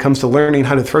to when it comes to learning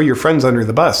how to throw your friends under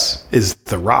the bus is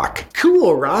The Rock.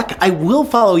 Cool, Rock. I will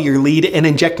follow your lead and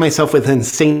inject myself with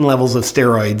insane levels of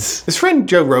steroids. His friend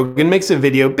Joe Rogan makes a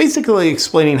video basically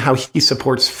explaining how he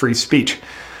supports free speech.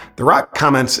 The Rock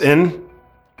comments in,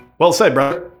 well said,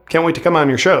 brother. Can't wait to come on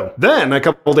your show. Then, a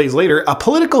couple days later, a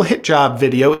political hit job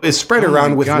video is spread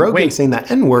around with Rogan saying the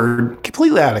N-word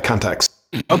completely out of context.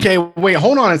 Okay, wait,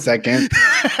 hold on a second.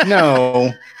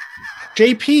 No.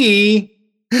 JP,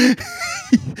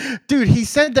 dude, he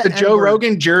said that the Joe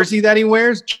Rogan jersey that he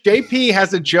wears. JP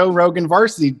has a Joe Rogan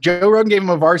varsity. Joe Rogan gave him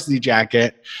a varsity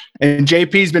jacket, and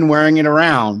JP's been wearing it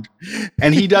around.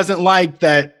 And he doesn't like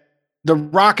that The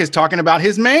Rock is talking about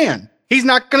his man. He's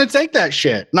not going to take that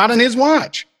shit. Not on his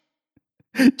watch.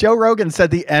 Joe Rogan said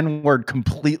the N-word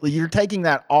completely. You're taking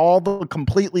that all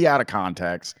completely out of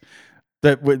context.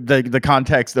 The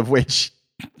context of which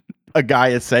a guy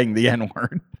is saying the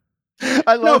N-word. He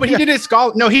did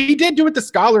it he did do it the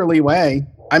scholarly way.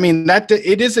 I mean,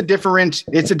 it's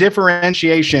a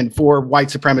differentiation for white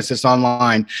supremacists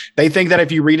online. They think that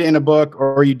if you read it in a book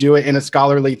or you do it in a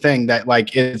scholarly thing, that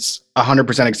like it's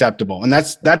 100% acceptable. And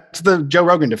that's the Joe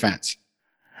Rogan defense.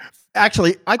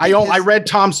 Actually, I read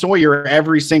Tom Sawyer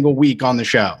every single week on the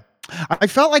show. I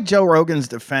felt like Joe Rogan's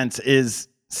defense is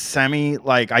he's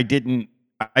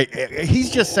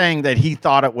just saying that he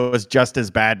thought it was just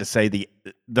as bad to say the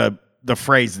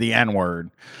phrase the N-word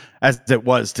as it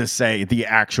was to say the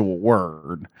actual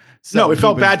word. So no, it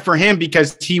felt bad for him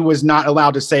because he was not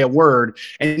allowed to say a word,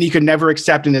 and he could never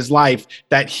accept in his life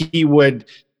that he would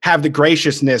have the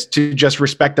graciousness to just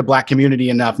respect the black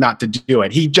community enough not to do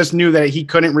it. He just knew that he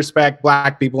couldn't respect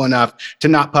black people enough to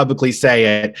not publicly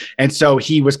say it. And so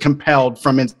he was compelled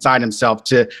from inside himself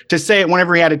to say it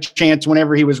whenever he had a chance,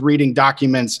 whenever he was reading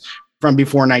documents from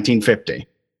before 1950.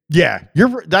 Yeah,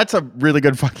 that's a really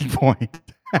good fucking point,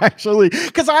 actually.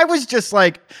 Because I was just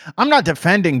like, I'm not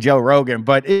defending Joe Rogan,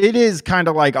 but it is kind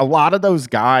of like a lot of those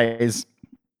guys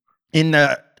in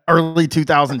the early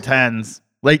 2010s,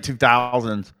 late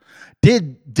 2000s,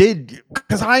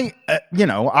 because I,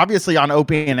 obviously on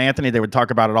Opie and Anthony, they would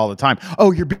talk about it all the time.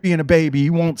 Oh, you're being a baby.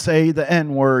 You won't say the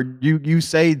N word. You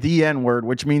say the N word,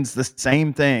 which means the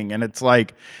same thing. And it's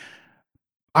like,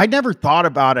 I never thought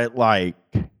about it like,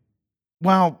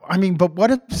 well, I mean, but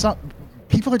what if some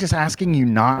people are just asking you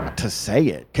not to say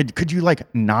it? Could you like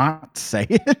not say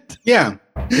it? Yeah.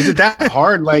 Is it that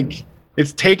hard? Like,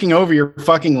 it's taking over your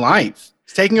fucking life.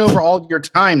 It's taking over all your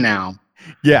time now.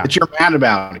 Yeah. That you're mad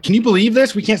about it. Can you believe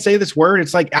this? We can't say this word.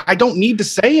 It's like, I don't need to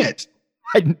say it.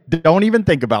 I don't even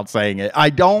think about saying it. I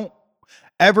don't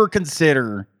ever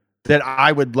consider that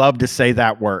I would love to say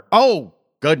that word. Oh,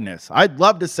 goodness. I'd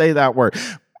love to say that word.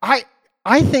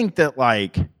 I think that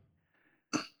like,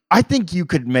 I think you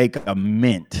could make a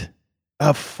mint,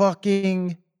 a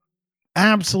fucking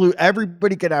absolute,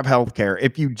 everybody could have healthcare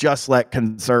if you just let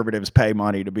conservatives pay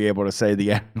money to be able to say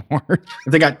the N-word.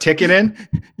 If they got ticketed?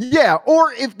 Yeah,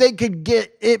 or if they could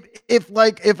get, if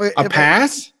a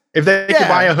pass? If they could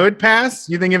buy a hood pass?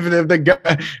 You think if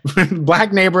the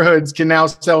black neighborhoods can now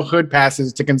sell hood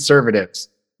passes to conservatives?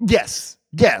 Yes.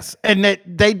 And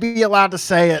they'd be allowed to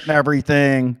say it and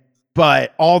everything.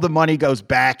 But all the money goes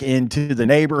back into the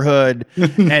neighborhood,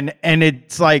 and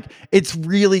it's like, it's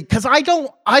really, because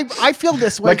I feel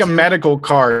this way like too. A medical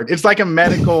card. It's like a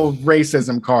medical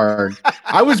racism card.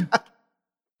 I was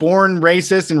born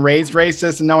racist and raised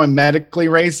racist, and now I'm medically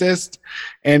racist,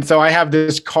 and so I have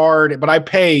this card, but I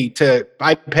pay to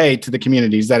the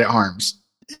communities that it harms.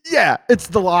 Yeah, it's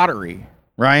the lottery,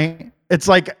 right? It's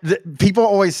like people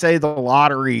always say the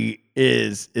lottery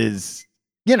is.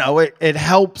 It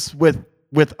helps with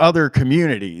other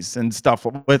communities and stuff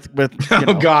with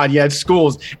God, yeah, it's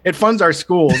schools. It funds our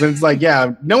schools. And it's like,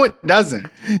 yeah, no, it doesn't.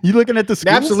 You looking at the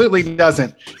schools? It absolutely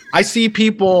doesn't. I see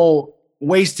people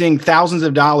wasting thousands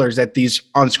of dollars at these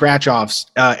on scratch offs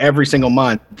every single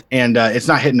month, and it's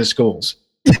not hitting the schools.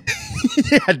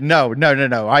 Yeah, no.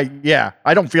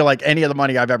 I don't feel like any of the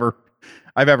money I've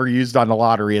ever used on the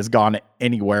lottery has gone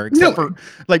anywhere except for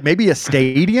like maybe a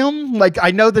stadium. Like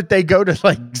I know that they go to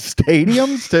like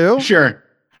stadiums too. Sure.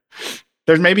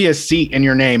 There's maybe a seat in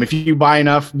your name. If you buy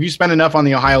enough, if you spend enough on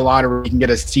the Ohio lottery, you can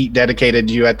get a seat dedicated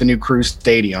to you at the new Crew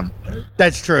Stadium.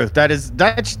 That's true.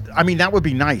 I mean, that would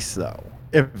be nice though.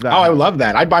 I would love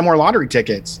that. I'd buy more lottery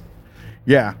tickets.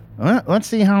 Yeah. Let's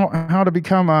see how to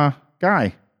become a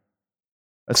guy.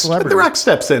 A celebrity. The Rock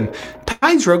steps in,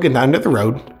 ties Rogan down to the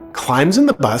road, climbs in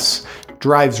the bus,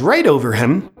 drives right over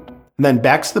him, and then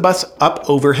backs the bus up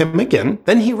over him again.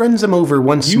 Then he runs him over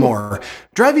once more,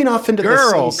 driving off into the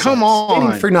sunset, come on,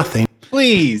 standing for nothing.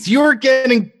 Please, why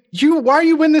are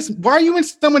you in this? Why are you in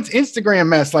someone's Instagram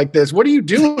mess like this? What are you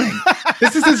doing?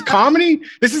 This is his comedy?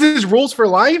 This is his rules for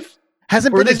life?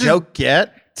 Hasn't been a joke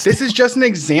yet. This is just an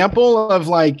example of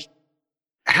like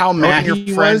how mad your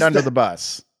friend under the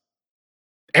bus.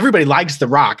 Everybody likes The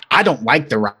Rock. I don't like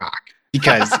The Rock.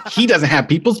 Because he doesn't have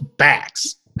people's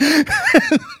backs.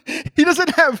 He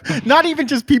doesn't have, not even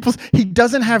just people's, he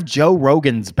doesn't have Joe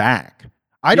Rogan's back.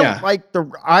 I don't like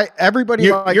everybody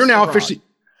likes you're now officially,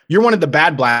 you're one of the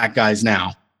bad black guys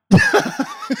now.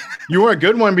 You were a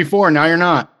good one before, now you're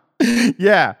not.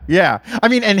 Yeah. I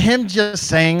mean, and him just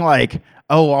saying like,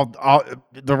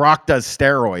 The Rock does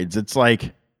steroids. It's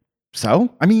like,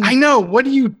 so? I mean, I know. What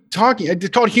are you talking? It's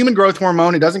called human growth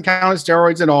hormone. It doesn't count as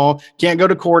steroids at all. Can't go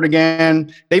to court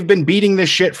again. They've been beating this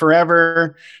shit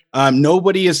forever.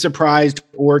 Nobody is surprised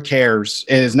or cares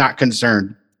and is not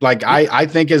concerned. Like I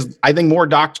think more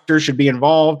doctors should be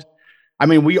involved. I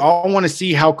mean, we all want to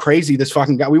see how crazy this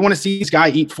fucking guy. We want to see this guy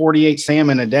eat 48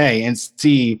 salmon a day and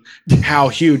see how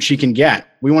huge he can get.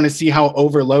 We want to see how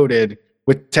overloaded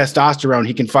with testosterone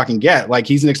he can fucking get. Like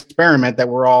he's an experiment that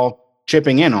we're all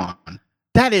chipping in on.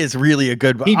 That is really a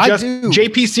good one.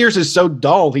 JP Sears is so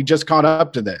dull. He just caught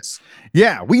up to this.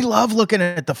 Yeah, we love looking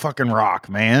at the fucking Rock,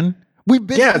 man. We've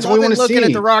been looking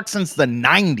at the Rock since the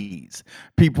 90s.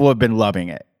 People have been loving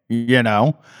it,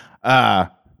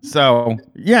 So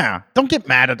yeah, don't get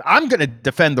mad at. I'm going to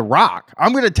defend the Rock.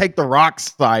 I'm going to take the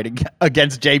Rock's side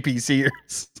against JP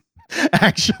Sears.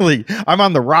 Actually, I'm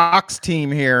on the Rock's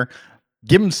team here.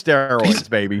 Give him steroids,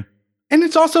 baby. And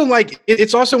it's also like,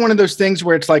 it's also one of those things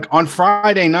where it's like on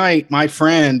Friday night, my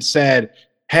friend said,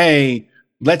 hey,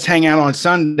 let's hang out on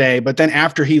Sunday. But then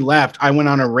after he left, I went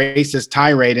on a racist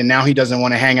tirade and now he doesn't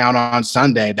want to hang out on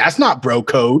Sunday. That's not bro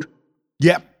code.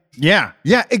 Yep. Yeah,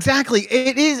 exactly.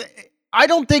 It is. I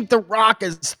don't think The Rock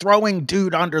is throwing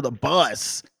dude under the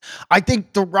bus. I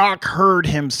think The Rock heard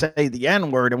him say the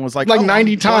N-word and was like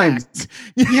 90 times.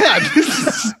 Yeah,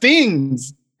 this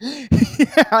stings.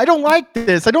 Yeah, I don't like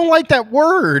this. I don't like that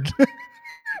word.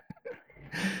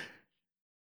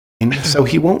 so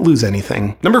he won't lose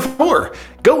anything. Number 4,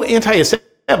 go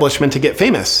anti-establishment to get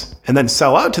famous, and then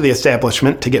sell out to the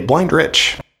establishment to get blind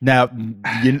rich. Now,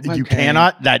 you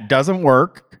cannot, that doesn't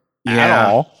work at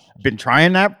all. I've been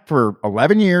trying that for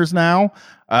 11 years now.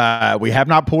 We have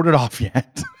not pulled it off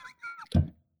yet.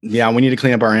 Yeah, we need to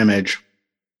clean up our image.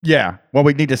 Yeah. Well,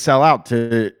 we need to sell out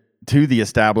to the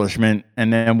establishment,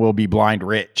 and then we'll be blind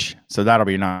rich. So that'll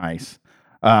be nice.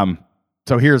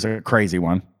 So here's a crazy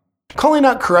one. Calling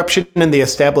out corruption in the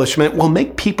establishment will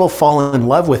make people fall in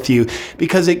love with you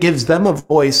because it gives them a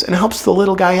voice and helps the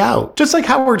little guy out. Just like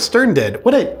Howard Stern did.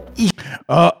 What a...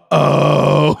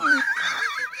 Uh-oh.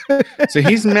 So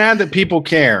he's mad that people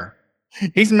care.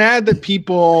 He's mad that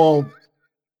people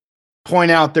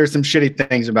point out there's some shitty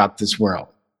things about this world.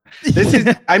 This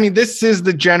is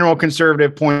the general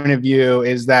conservative point of view,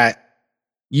 is that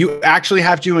you actually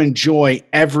have to enjoy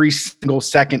every single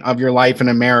second of your life in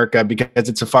America because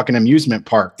it's a fucking amusement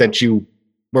park that you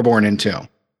were born into.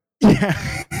 Yeah.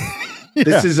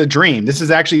 This is a dream. This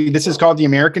is called the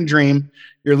American dream.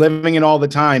 You're living it all the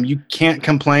time. You can't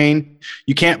complain.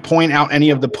 You can't point out any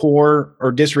of the poor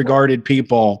or disregarded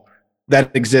people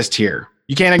that exist here.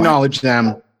 You can't acknowledge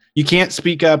them. You can't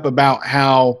speak up about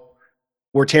how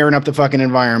we're tearing up the fucking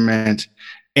environment.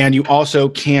 And you also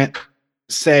can't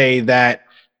say that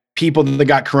people that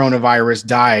got coronavirus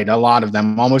died. A lot of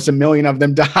them, almost 1 million of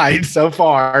them died so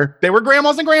far. They were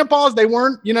grandmas and grandpas. They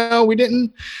weren't, we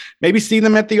didn't maybe see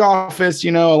them at the office,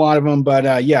 a lot of them, but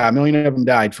 1 million of them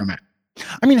died from it.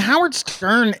 I mean, Howard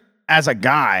Stern as a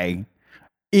guy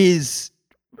is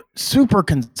super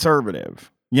conservative.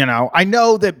 I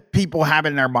know that people have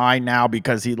in their mind now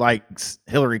because he likes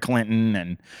Hillary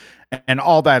Clinton and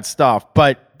all that stuff,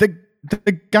 but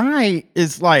the guy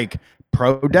is like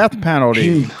pro-death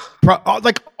penalty,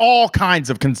 like all kinds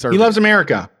of conservative. He loves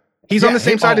America. He's on the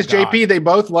same side as JP. They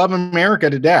both love America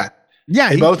to death. Yeah,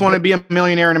 they both want to be a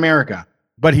millionaire in America.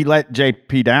 But he let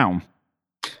JP down.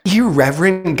 You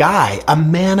reverend guy, a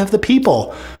man of the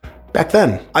people. Back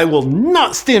then, I will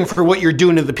not stand for what you're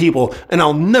doing to the people, and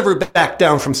I'll never back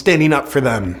down from standing up for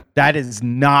them. That is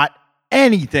not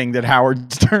anything that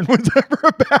Howard Stern was ever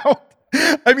about.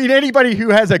 I mean, anybody who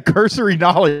has a cursory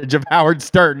knowledge of Howard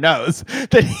Stern knows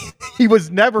that he was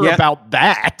never about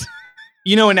that.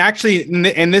 And actually,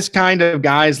 in this kind of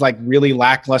guy's like really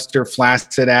lackluster,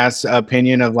 flaccid ass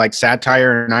opinion of like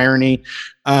satire and irony,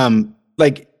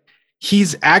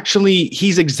 he's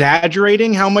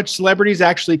exaggerating how much celebrities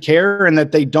actually care and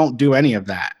that they don't do any of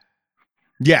that.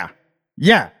 Yeah.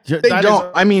 Yeah. They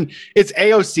don't. I mean, it's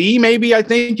AOC, maybe, I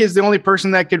think, is the only person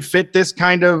that could fit this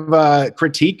kind of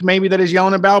critique, maybe, that is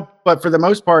yelling about. But for the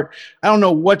most part, I don't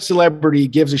know what celebrity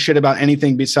gives a shit about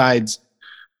anything besides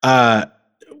when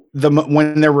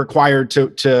they're required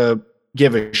to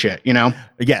give a shit,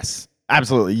 Yes,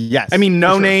 absolutely. Yes. I mean,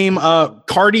 name.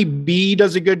 Cardi B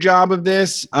does a good job of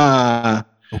this.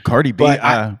 Cardi B.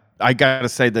 I got to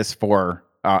say this for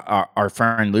our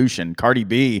friend Lucian. Cardi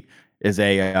B is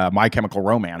a My Chemical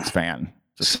Romance fan.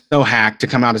 So hacked to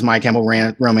come out as My Chemical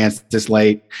Romance this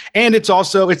late. And it's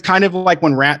kind of like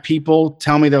when rap people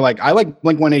tell me they're like, I like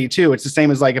Blink-182. It's the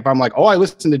same as like if I'm like, oh, I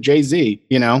listen to Jay-Z,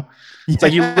 It's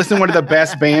like, you listen to one of the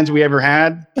best bands we ever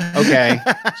had? Okay,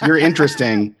 so you're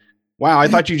interesting. Wow, I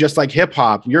thought you just like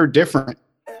hip-hop. You're different.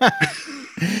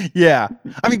 Yeah.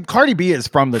 I mean, Cardi B is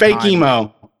from the Fake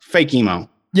emo.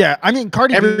 Yeah, I mean,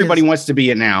 everybody wants to be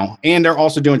it now, and they're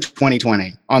also doing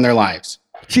 2020 on their lives.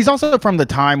 She's also from the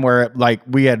time where like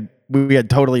we had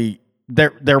totally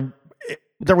there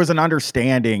was an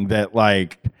understanding that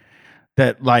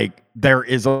there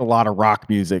is a lot of rock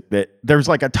music, that there's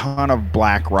like a ton of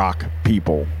black rock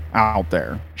people out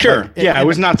there. Sure. Like, it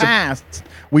was not past.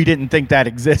 We didn't think that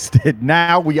existed.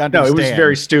 Now we understand. No, it was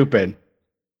very stupid.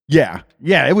 Yeah.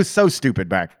 Yeah. It was so stupid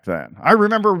back then. I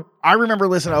remember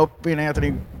listening to Opie and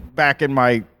Anthony back in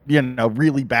my,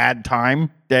 really bad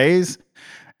time days.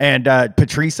 And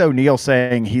Patrice O'Neal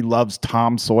saying he loves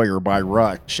Tom Sawyer by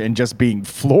Rush and just being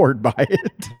floored by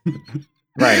it.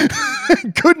 Right.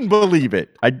 Couldn't believe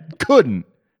it. I couldn't.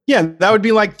 Yeah. That would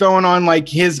be like throwing on like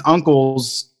his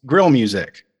uncle's grill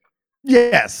music.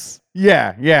 Yes.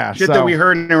 Yeah. Yeah. Shit that we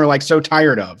heard and were like so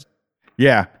tired of.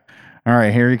 Yeah. All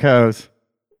right. Here he goes.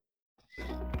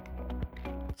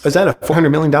 Was that a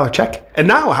 $400 million check? And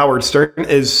now Howard Stern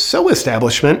is so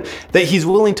establishment that he's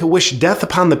willing to wish death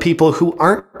upon the people who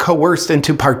aren't coerced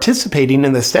into participating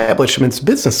in the establishment's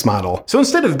business model. So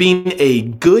instead of being a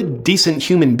good, decent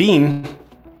human being,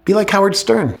 be like Howard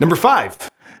Stern. Number 5.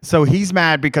 So he's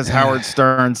mad because Howard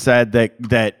Stern said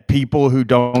that people who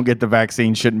don't get the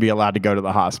vaccine shouldn't be allowed to go to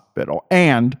the hospital.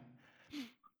 And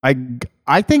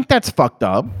I think that's fucked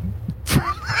up.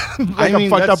 like a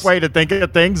fucked up way to think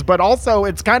of things, but also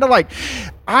it's kind of like,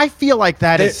 I feel like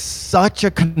that is such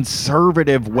a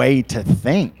conservative way to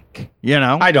think, you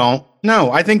know? I don't.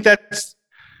 No, I think that's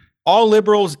all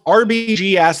liberals,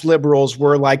 RBG ass liberals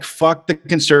were like, fuck the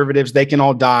conservatives. They can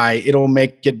all die. It'll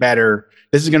make it better.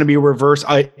 This is going to be a reverse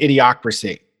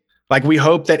idiocracy. Like, we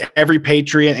hope that every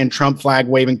patriot and Trump flag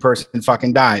waving person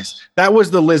fucking dies. That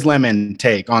was the Liz Lemon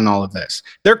take on all of this.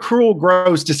 They're cruel,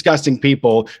 gross, disgusting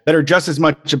people that are just as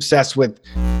much obsessed with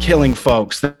killing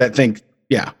folks that think,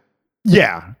 yeah.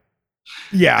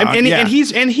 And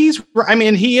he's I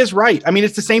mean, he is right. I mean,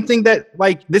 it's the same thing that,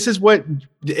 like, this is what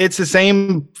it's the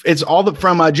same. It's all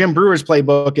from Jim Brewer's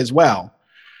playbook as well,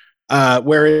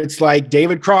 where it's like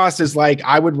David Cross is like,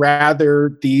 I would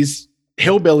rather these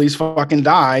hillbillies fucking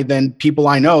die than people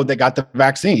I know that got the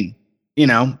vaccine, you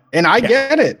know, and I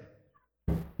get it.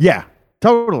 Yeah,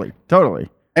 totally.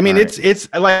 I mean, it's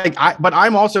like, I'm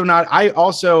a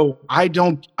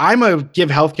give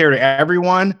healthcare to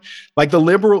everyone. Like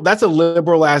that's a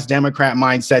liberal ass Democrat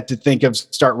mindset to think of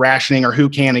start rationing or who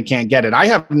can and can't get it. I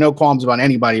have no qualms about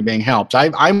anybody being helped.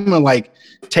 I'm a like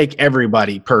take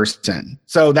everybody person.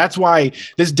 So that's why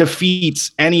this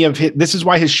defeats any of his. This is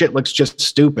why his shit looks just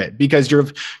stupid, because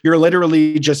you're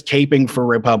literally just caping for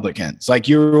Republicans. Like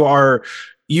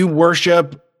you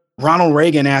worship Ronald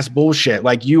Reagan ass bullshit.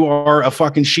 Like, you are a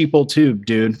fucking sheeple tube,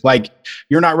 dude. Like,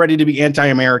 you're not ready to be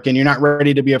anti-American. You're not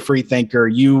ready to be a free thinker.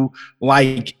 You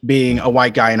like being a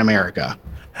white guy in America.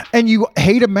 And you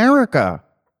hate America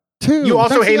too. You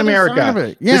also hate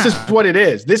America. Yeah. This is what it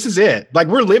is. This is it. Like,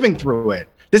 we're living through it.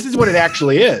 This is what it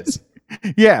actually is.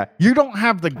 Yeah. You don't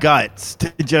have the guts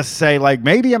to just say, like,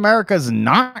 maybe America's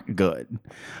not good.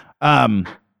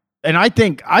 And I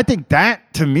think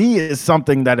that, to me, is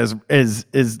something that is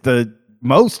the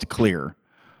most clear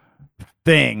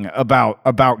thing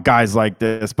about guys like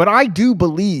this. But I do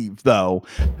believe, though,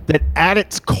 that at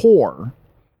its core,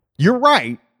 you're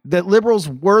right, that liberals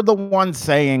were the ones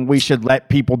saying we should let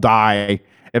people die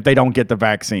if they don't get the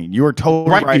vaccine. You are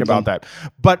totally right about that.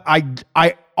 But I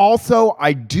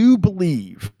do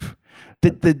believe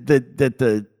that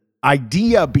the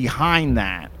idea behind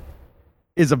that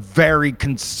is a very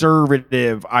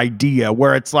conservative idea,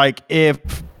 where it's like, if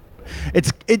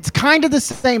it's kind of the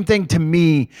same thing to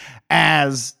me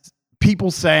as people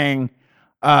saying,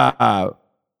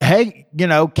 hey, you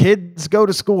know, kids go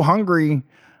to school hungry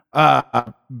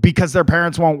because their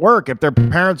parents won't work. If their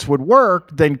parents would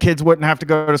work, then kids wouldn't have to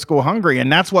go to school hungry.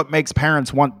 And that's what makes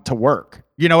parents want to work.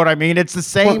 You know what I mean? It's the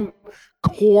same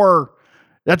core.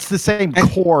 That's the same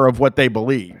core of what they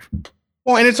believe.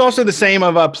 Well, and it's also the same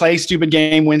of play stupid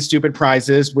game, win stupid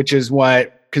prizes, which is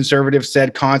what conservatives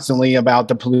said constantly about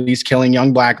the police killing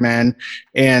young black men.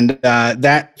 And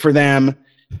that for them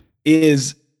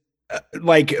is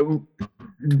like,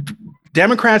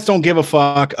 Democrats don't give a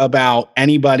fuck about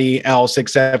anybody else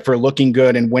except for looking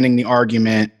good and winning the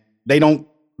argument. They don't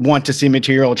want to see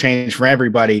material change for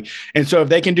everybody. And so if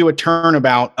they can do a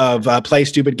turnabout of play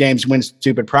stupid games, win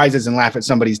stupid prizes, and laugh at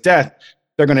somebody's death,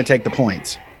 they're going to take the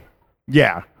points.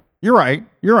 Yeah, you're right.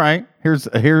 Here's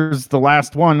the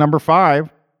last one, number 5.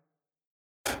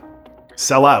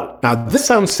 Sell out. Now, this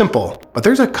sounds simple, but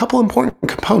there's a couple important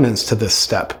components to this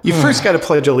step. You first got to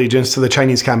pledge allegiance to the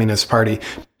Chinese Communist Party.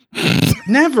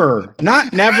 Never,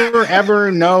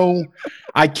 ever. No,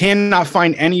 I cannot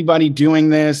find anybody doing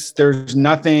this. There's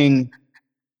nothing.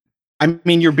 I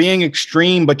mean, you're being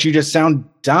extreme, but you just sound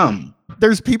dumb.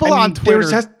 There's people on Twitter.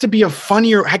 There has to be a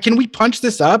funnier. Can we punch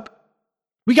this up?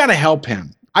 We got to help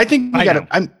him. I think we got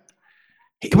to.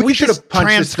 We should have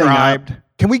punched this thing up.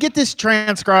 Can we get this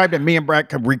transcribed and me and Brett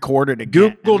can record it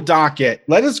again? Google Doc it.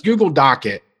 Let us Google Doc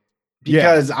it,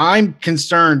 because I'm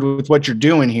concerned with what you're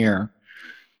doing here.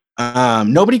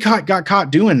 Nobody got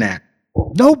caught doing that.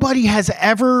 Nobody has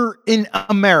ever in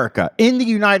America, in the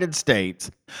United States,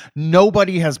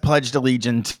 nobody has pledged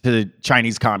allegiance to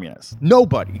Chinese communists.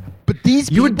 Nobody. But these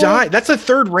people, you would die. That's a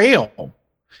third rail.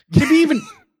 To be even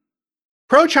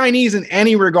pro-Chinese in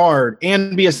any regard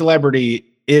and be a celebrity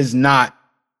is not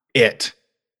it.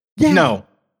 Yeah. No,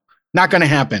 not going to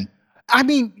happen. I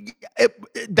mean,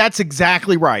 that's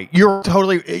exactly right. You're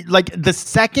totally like, the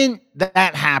second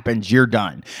that happens, you're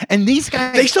done. And these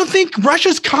guys, they still think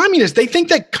Russia's communist. They think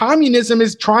that communism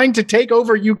is trying to take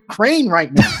over Ukraine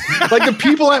right now. Like the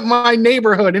people at my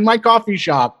neighborhood, in my coffee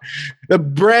shop,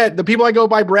 the people I go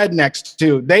buy bread next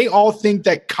to, they all think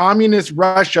that communist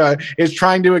Russia is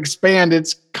trying to expand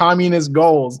its communist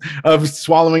goals of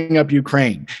swallowing up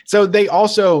Ukraine. So they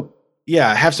also,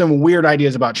 have some weird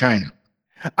ideas about China.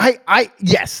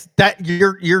 Yes, that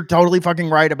you're totally fucking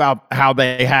right about how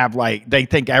they have like they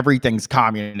think everything's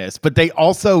communist, but they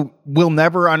also will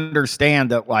never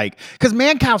understand that like because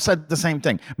Mancow said the same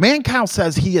thing. Mancow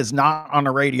says he is not on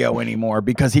the radio anymore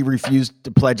because he refused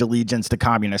to pledge allegiance to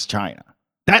communist China.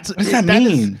 What does that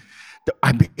mean?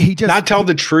 He just not tell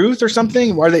the truth or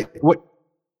something. Are they what?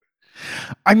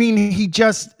 I mean, he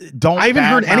just don't. I haven't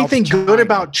heard anything good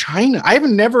about China. I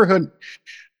haven't never heard.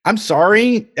 I'm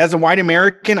sorry, as a white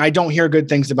American, I don't hear good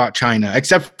things about China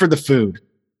except for the food.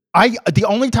 The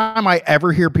only time I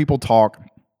ever hear people talk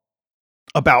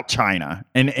about China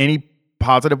in any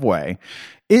positive way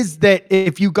is that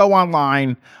if you go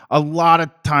online, a lot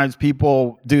of times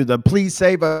people do the "please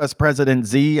save us, President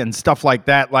Z" and stuff like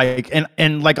that. Like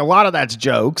and like a lot of that's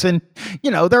jokes. And you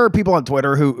know, there are people on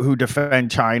Twitter who defend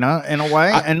China in a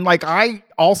way. And like I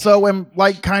also am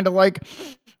like kind of like.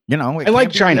 You know, I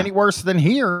like China. Any worse than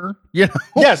here? You know?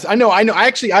 Yes, I know. I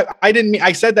actually, I didn't mean,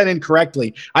 I said that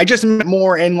incorrectly. I just meant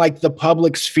more in like the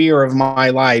public sphere of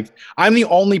my life. I'm the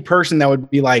only person that would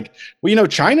be like, well, you know,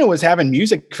 China was having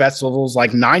music festivals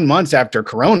like 9 months after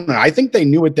Corona. I think they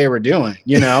knew what they were doing.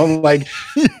 You know, like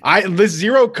the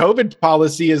zero COVID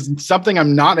policy is something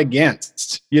I'm not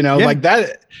against. You know, like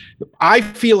that. I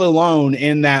feel alone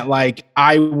in that. Like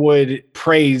I would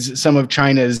praise some of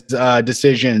China's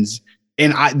decisions.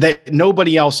 And that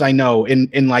nobody else I know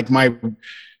in like my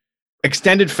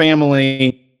extended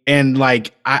family and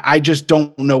like I just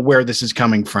don't know where this is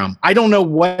coming from. I don't know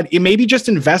what it may be. Just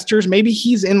investors. Maybe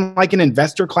he's in like an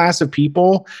investor class of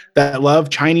people that love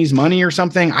Chinese money or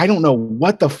something. I don't know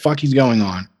what the fuck he's going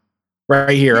on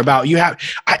right here about you have.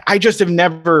 I just have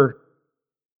never.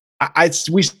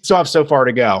 We still have so far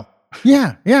to go.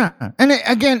 Yeah, and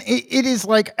it is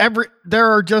like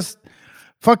there are just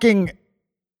fucking.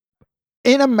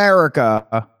 In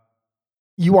America,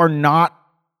 you are not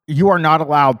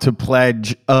allowed to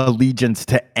pledge allegiance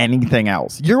to anything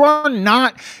else. You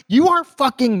are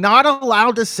fucking not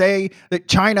allowed to say that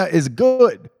China is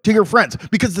good to your friends,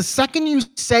 because the second you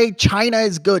say China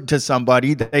is good to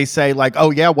somebody, they say like,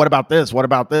 oh yeah, what about this? What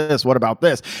about this? What about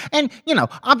this? And you know,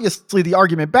 obviously the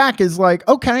argument back is like,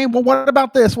 okay, well, what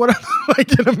about this? What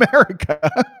like in America?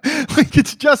 Like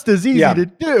it's just as easy to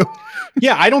do.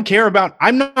 Yeah, I don't care about.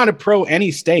 I'm not a pro any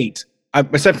state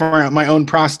except for my own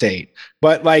prostate.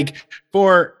 But like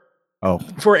for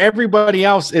everybody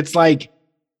else, it's like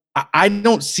I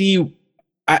don't see.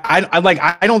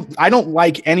 I don't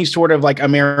like any sort of like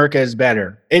America is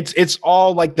better. It's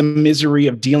all like the misery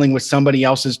of dealing with somebody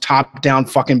else's top down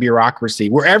fucking bureaucracy.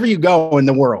 Wherever you go in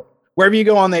the world, wherever you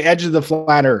go on the edge of the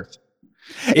flat earth,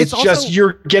 it's just also,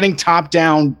 you're getting top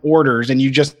down orders and you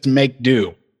just make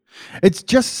do. It's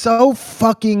just so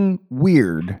fucking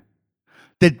weird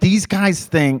that these guys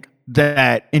think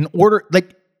that in order,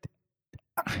 like,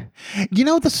 you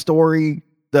know, the story,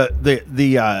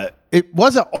 it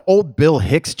was an old Bill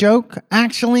Hicks joke,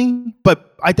 actually,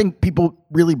 but I think people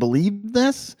really believe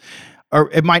this.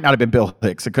 Or it might not have been Bill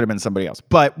Hicks. It could have been somebody else.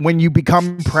 But when you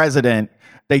become president,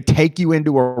 they take you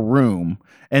into a room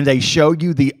and they show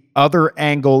you the other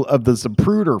angle of the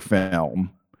Zapruder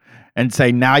film and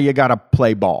say, now you got to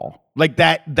play ball. Like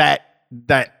that,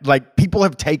 like people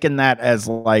have taken that as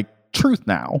like truth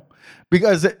now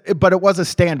but it was a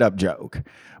stand-up joke.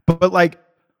 But like,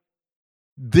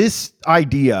 this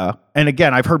idea, and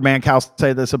again, I've heard Mancow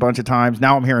say this a bunch of times.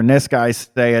 Now I'm hearing this guy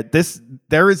say it.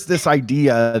 There is this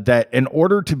idea that in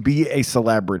order to be a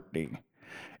celebrity,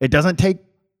 it doesn't take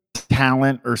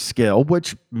talent or skill,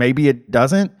 which maybe it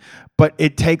doesn't, but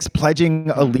it takes pledging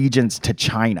allegiance to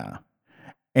China.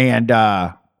 And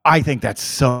I think that's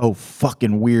so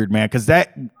fucking weird, man, because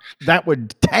that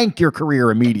would tank your career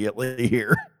immediately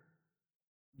here.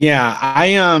 Yeah,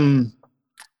 I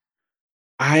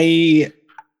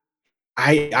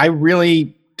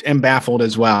really am baffled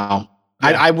as well.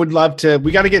 Yeah. I would love to.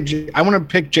 We got to get. I want to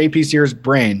pick JP Sears'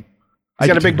 brain. He's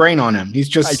got a big brain on him. He's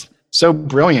just so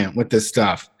brilliant with this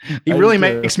stuff. He really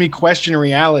makes me question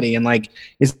reality. And like,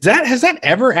 has that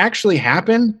ever actually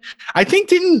happened? I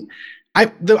think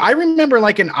I remember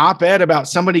like an op-ed about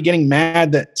somebody getting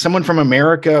mad that someone from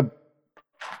America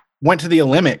went to the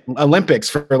Olympics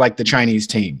for like the Chinese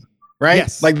team, right?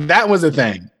 Yes. Like that was a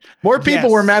thing. More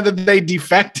people were mad that they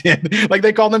defected. Like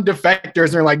they call them defectors.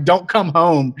 And they're like, don't come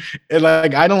home. And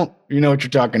like, you know what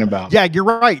you're talking about. Yeah, you're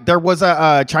right. There was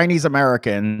a Chinese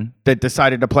American that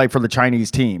decided to play for the Chinese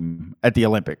team at the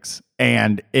Olympics.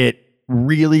 And it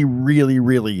really, really,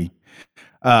 really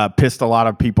pissed a lot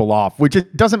of people off, which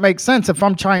it doesn't make sense. If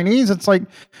I'm Chinese, it's like,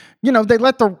 you know,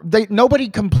 nobody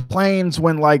complains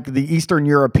when like the Eastern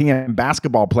European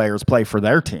basketball players play for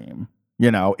their team. You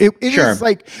know, it Sure. is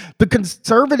like the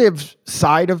conservative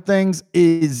side of things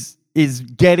is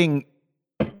getting,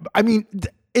 I mean,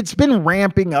 it's been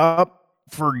ramping up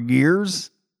for years,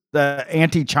 the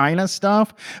anti-China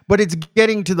stuff, but it's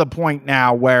getting to the point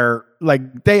now where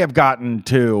like they have gotten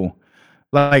to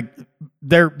like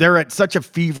they're at such a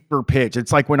fever pitch.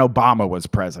 It's like when Obama was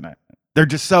president. They're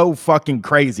just so fucking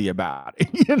crazy about it,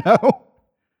 you know?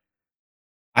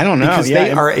 I don't know. Because Yeah,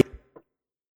 they are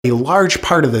a large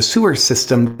part of the sewer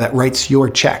system that writes your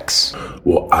checks.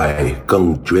 我爱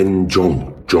更尊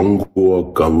重中国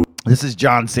更 This is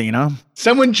John Cena.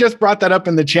 someone just brought that up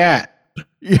in the chat.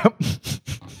 Yep.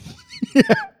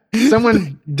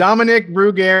 Someone, Dominic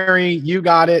Brugeri, you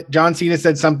got it. John Cena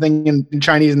said something in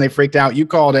Chinese and they freaked out. You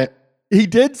called it. He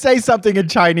did say something in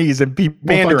Chinese and people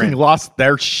Mandarin. fucking lost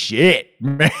their shit,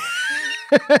 man.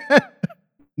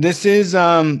 This is,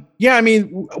 yeah, I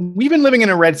mean, we've been living in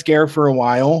a Red Scare for a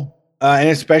while, and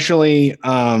especially,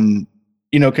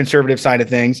 you know, conservative side of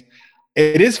things.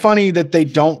 It is funny that they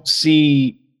don't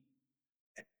see.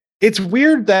 It's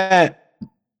weird that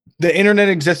the internet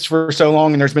exists for so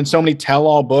long and there's been so many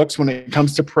tell-all books when it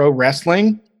comes to pro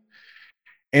wrestling,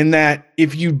 and that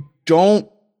if you don't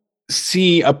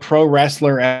see a pro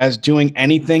wrestler as doing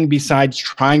anything besides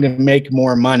trying to make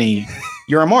more money,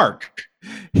 you're a mark.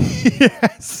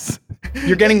 Yes.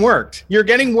 You're getting worked. You're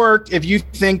getting worked if you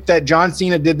think that John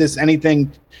Cena did this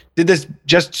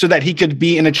just so that he could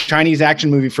be in a Chinese action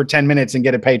movie for 10 minutes and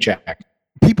get a paycheck.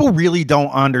 People really don't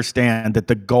understand that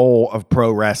the goal of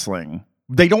pro wrestling,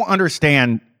 they don't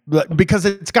understand because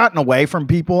it's gotten away from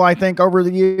people, I think, over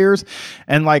the years.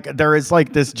 And like, there is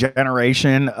like this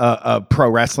generation of pro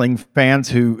wrestling fans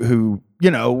who,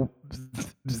 you know,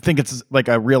 think it's like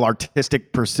a real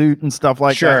artistic pursuit and stuff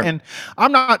like Sure. that. And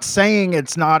I'm not saying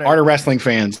it's not Art of wrestling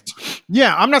fans.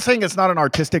 Yeah, I'm not saying it's not an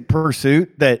artistic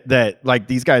pursuit that like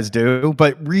these guys do,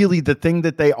 but really the thing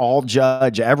that they all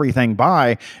judge everything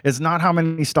by is not how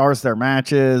many stars their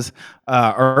matches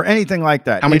or anything like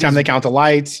that. How many It times is- they count the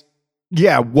lights?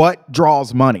 Yeah, what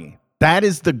draws money? That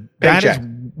is Paycheck.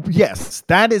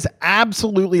 that is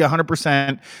absolutely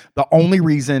 100% the only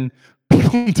reason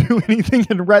people do anything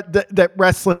in that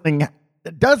wrestling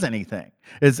does anything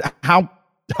is how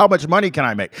much money can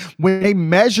I make? When they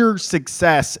measure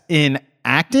success in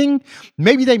acting,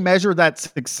 maybe they measure that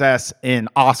success in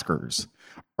Oscars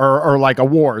or like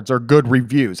awards or good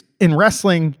reviews. In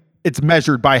wrestling, it's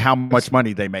measured by how much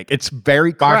money they make. It's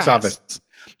very Box crass. office.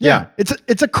 Yeah,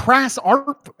 it's a crass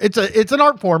art. It's an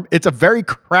art form. It's a very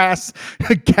crass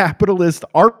capitalist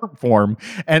art form.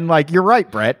 And like you're right,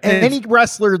 Brett. And any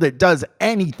wrestler that does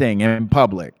anything in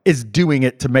public is doing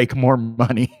it to make more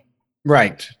money.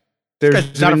 Right.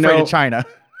 There's Not been afraid no- of China.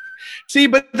 See,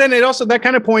 but then it also that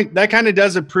kind of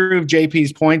does approve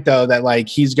JP's point though, that like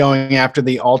he's going after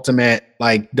the ultimate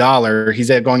like dollar. He's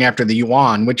going after the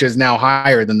yuan, which is now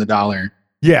higher than the dollar.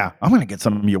 Yeah, I'm gonna get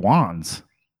some yuans.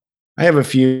 I have a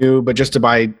few, but just to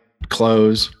buy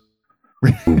clothes.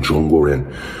 中国人，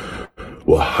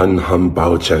我很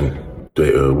抱歉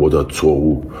对我的错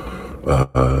误，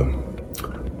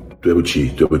对不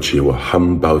起，我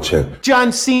很抱歉。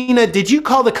 John Cena, did you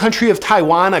call the country of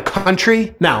Taiwan a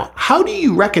country? Now, how do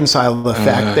you reconcile the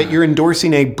fact that you're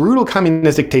endorsing a brutal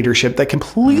communist dictatorship that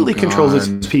completely controls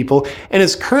its people and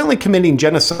is currently committing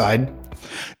genocide?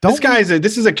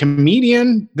 This is a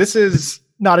comedian. This is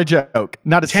Not a joke.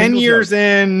 Not a 10 single years joke.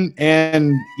 in,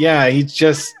 and yeah, he's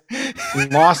just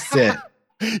lost it.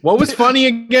 What was funny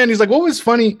again? He's like, what was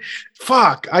funny?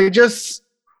 Fuck, I just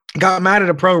got mad at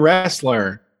a pro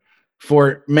wrestler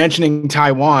for mentioning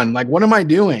Taiwan. Like, what am I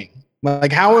doing?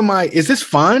 Like, how am I? Is this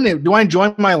fun? Do I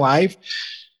enjoy my life?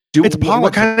 It's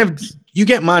what kind of, you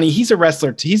get money? He's a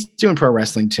wrestler. He's doing pro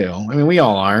wrestling too. I mean, we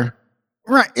all are,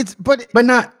 Right. but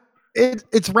not.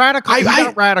 It's radical. He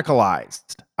got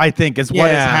radicalized, I think, is what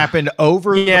has Yeah. happened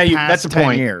over the past that's the 10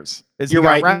 point. years. is he You're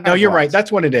got right. No, you're right. radicalized.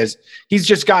 That's what it is. He's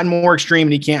just gotten more extreme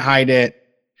and he can't hide it.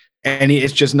 And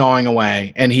it's just gnawing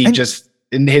away. And he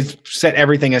has set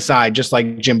everything aside, just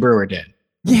like Jim Brewer did.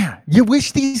 Yeah. You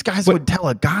wish these guys would tell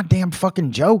a goddamn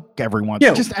fucking joke every once,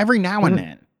 Yeah. just every now and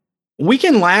then. We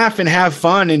can laugh and have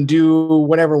fun and do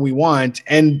whatever we want.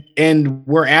 And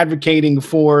we're advocating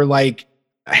for like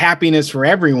happiness for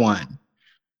everyone.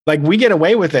 Like we get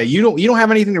away with it. You don't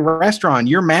have anything to rest on.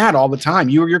 You're mad all the time.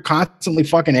 You're constantly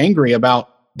fucking angry about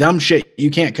dumb shit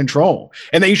you can't control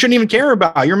and that you shouldn't even care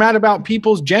about. You're mad about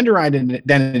people's gender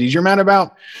identities. You're mad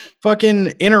about fucking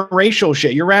interracial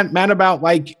shit. You're mad about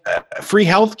like free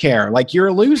healthcare. Like you're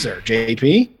a loser,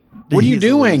 JP. What are you He's a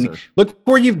doing? loser. Look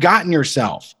where you've gotten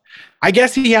yourself. I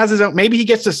guess he has his own. Maybe he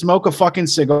gets to smoke a fucking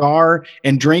cigar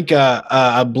and drink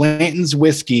a Blanton's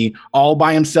whiskey all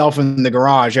by himself in the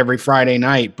garage every Friday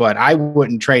night. But I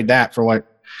wouldn't trade that for what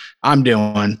I'm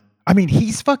doing. I mean,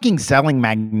 he's fucking selling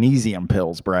magnesium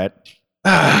pills, Brett.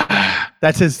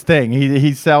 That's his thing.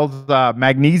 He sells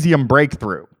Magnesium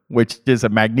Breakthrough, which is a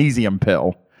magnesium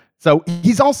pill. So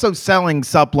he's also selling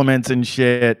supplements and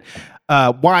shit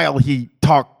while he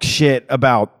talks shit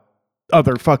about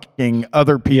other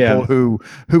people who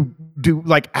do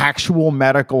like actual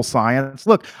medical science.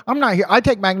 Look, I'm not here. I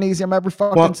take magnesium every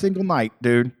fucking single night,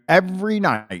 dude. Every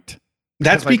night.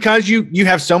 That's because you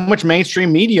have so much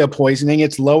mainstream media poisoning,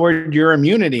 it's lowered your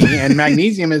immunity, and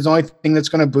magnesium is the only thing that's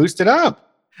going to boost it up.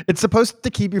 It's supposed to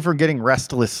keep you from getting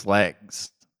restless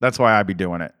legs. That's why I be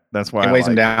doing it. That's why it weighs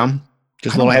them down.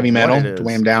 Just a little heavy metal to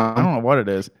weigh them down. I don't know what it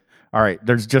is. All right,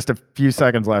 there's just a few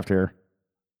seconds left here.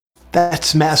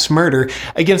 That's mass murder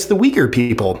against the weaker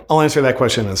people. I'll answer that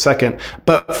question in a second.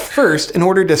 But first, in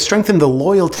order to strengthen the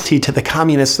loyalty to the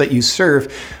communists that you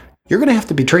serve, you're going to have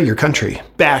to betray your country.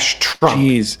 Bash Trump,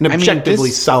 an objectively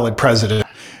solid president.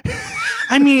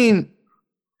 I mean,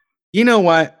 you know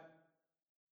what?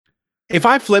 If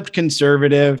I flipped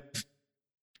conservative,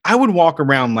 I would walk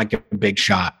around like a big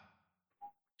shot.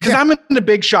 Because I'm in the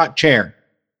big shot chair.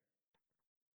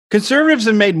 Conservatives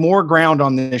have made more ground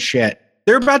on this shit.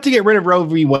 They're about to get rid of Roe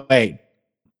v. Wade.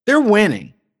 They're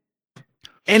winning.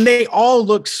 And they all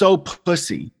look so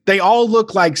pussy. They all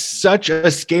look like such a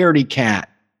scaredy cat.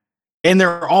 And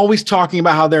they're always talking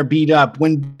about how they're beat up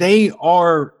when they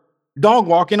are dog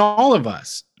walking all of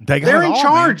us. They're in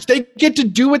charge. Man. They get to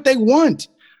do what they want.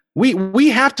 We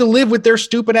have to live with their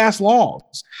stupid ass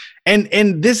laws.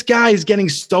 And this guy is getting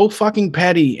so fucking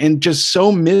petty and just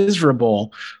so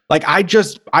miserable. Like I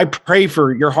pray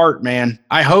for your heart, man.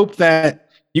 I hope that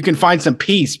you can find some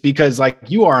peace because like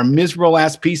you are a miserable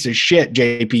ass piece of shit,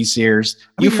 JP Sears.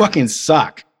 You fucking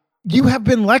suck. You have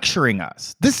been lecturing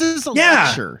us. This is a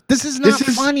lecture. This is not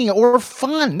funny or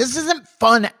fun. This isn't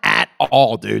fun at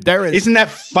all, dude. Isn't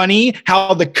that funny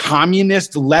how the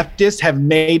communist leftists have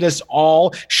made us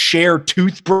all share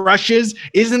toothbrushes?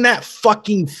 Isn't that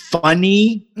fucking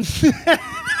funny?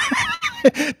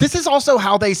 This is also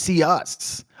how they see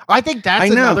us. I think that's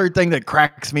another thing that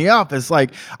cracks me up is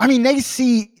like, I mean, they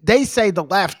say the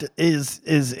left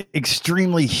is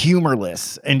extremely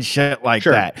humorless and shit like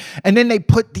that. And then they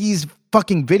put these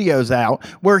fucking videos out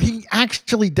where he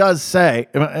actually does say,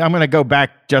 I'm going to go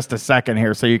back just a second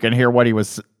here so you can hear what he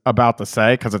was about to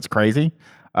say because it's crazy.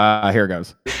 Here it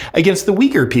goes. Against the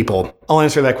weaker people. I'll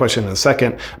answer that question in a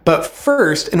second. But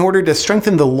first, in order to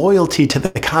strengthen the loyalty to the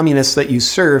communists that you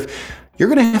serve, you're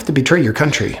going to have to betray your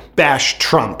country. Bash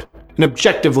Trump, an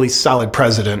objectively solid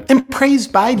president, and praise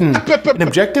Biden, an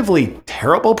objectively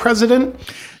terrible president.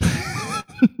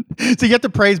 So you have to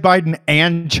praise Biden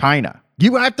and China.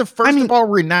 You have to first of all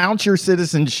renounce your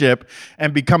citizenship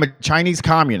and become a Chinese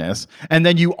communist, and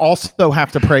then you also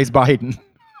have to praise Biden.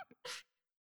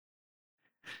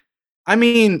 I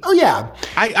mean, oh yeah,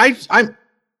 I'm.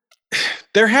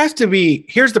 There has to be.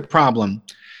 Here's the problem: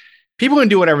 people can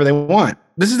do whatever they want.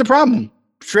 This is the problem.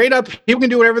 Straight up, people can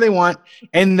do whatever they want,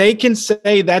 and they can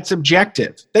say that's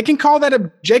objective. They can call that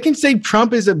they can say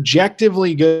Trump is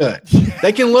objectively good.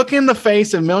 They can look in the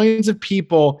face of millions of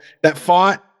people that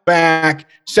fought back,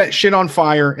 set shit on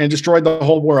fire, and destroyed the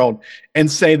whole world,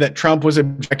 and say that Trump was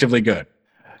objectively good.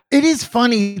 It is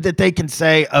funny that they can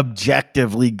say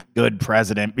objectively good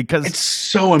president because it's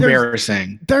so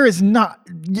embarrassing. There is not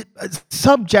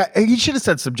subject. You should have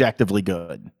said subjectively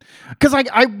good because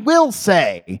I will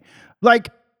say, like,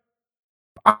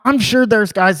 I'm sure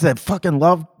there's guys that fucking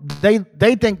love.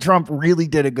 They think Trump really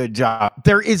did a good job.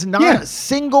 There is not a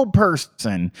single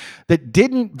person that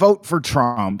didn't vote for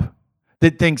Trump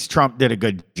that thinks Trump did a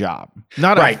good job.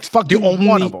 Not a fucking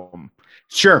one of them.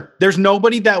 Sure. There's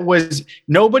nobody that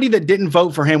didn't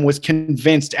vote for him was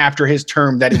convinced after his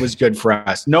term that it was good for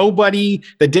us. Nobody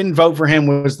that didn't vote for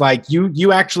him was like,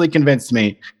 you actually convinced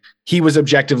me he was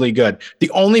objectively good. The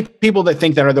only people that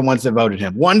think that are the ones that voted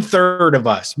him. 1/3 of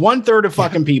us, 1/3 of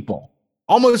fucking people,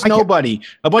 almost nobody,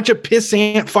 a bunch of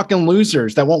pissant fucking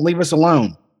losers that won't leave us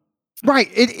alone. Right.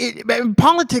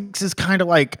 Politics is kind of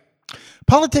like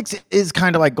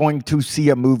going to see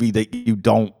a movie that you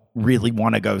don't really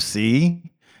want to go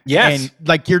see. Yes. And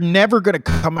like you're never going to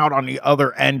come out on the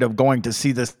other end of going to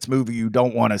see this movie you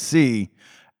don't want to see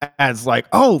as like,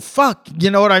 oh fuck,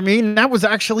 you know what I mean? That was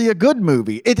actually a good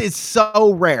movie. It is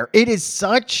so rare.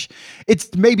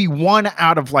 It's maybe 1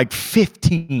 out of like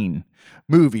 15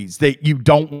 movies that you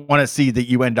don't want to see that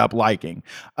you end up liking.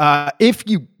 If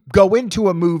you go into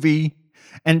a movie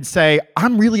and say,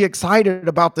 I'm really excited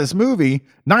about this movie,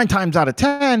 9 times out of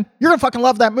 10, you're going to fucking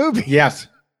love that movie. Yes.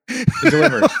 It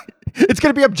delivers. It's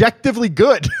going to be objectively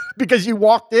good because you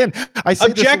walked in. I say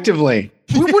objectively.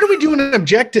 What are we doing in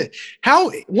objective?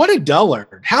 What a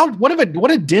dullard.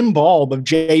 What a dim bulb of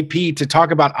JP to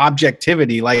talk about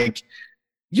objectivity. Like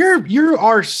you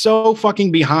are so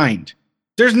fucking behind.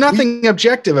 There's nothing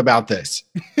objective about this.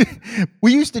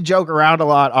 We used to joke around a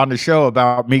lot on the show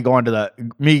about me going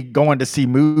to see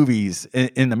movies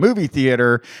in the movie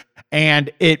theater,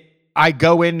 and I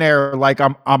go in there like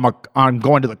I'm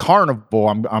going to the carnival.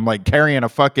 I'm like carrying a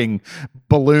fucking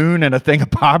balloon and a thing of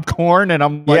popcorn, and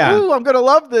I'm like, ooh, I'm gonna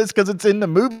love this because it's in the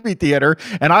movie theater,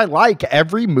 and I like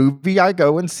every movie I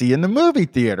go and see in the movie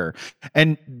theater.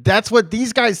 And that's what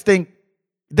these guys think,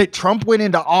 that Trump went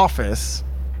into office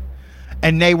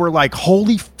and they were like,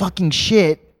 holy fucking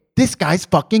shit, this guy's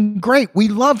fucking great. We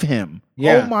love him.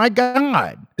 Yeah. Oh my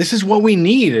God. This is what we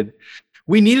needed.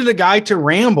 We needed a guy to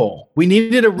ramble. We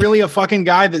needed a fucking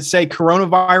guy that say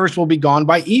coronavirus will be gone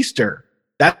by Easter.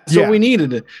 That's what we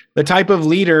needed. The type of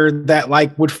leader that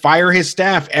like would fire his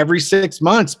staff every 6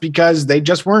 months because they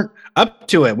just weren't up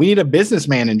to it. We need a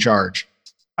businessman in charge.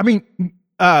 I mean,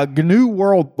 GNU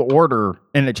World Order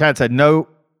in the chat said, no,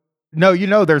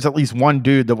 there's at least one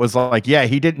dude that was like, yeah,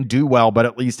 he didn't do well, but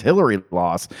at least Hillary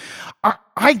lost.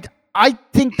 I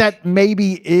think that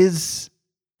maybe is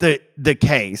the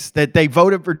case, that they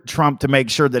voted for Trump to make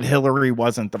sure that Hillary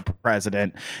wasn't the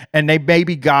president, and they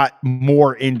maybe got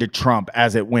more into Trump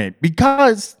as it went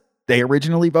because they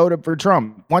originally voted for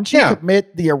Trump. Once you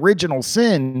commit the original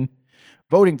sin,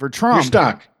 voting for Trump, you're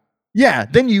stuck. Yeah,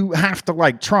 then you have to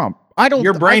like Trump.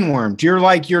 You're brainwormed.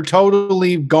 You're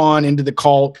totally gone into the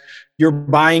cult. You're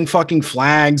buying fucking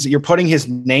flags. You're putting his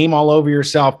name all over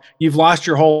yourself. You've lost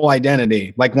your whole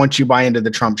identity. Like once you buy into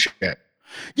the Trump shit.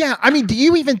 Yeah. I mean, do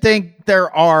you even think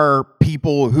there are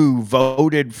people who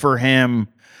voted for him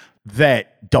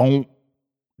that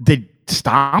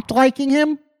stopped liking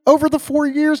him over the 4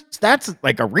 years? That's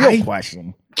like a real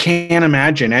question. Can't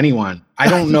imagine anyone. I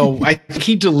don't know. I think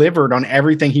he delivered on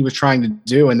everything he was trying to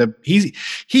do. And he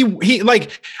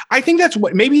like, I think that's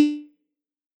what maybe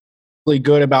really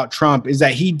good about Trump is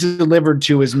that he delivered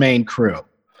to his main crew.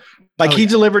 Like he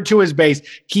delivered to his base.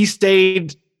 He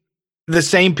stayed the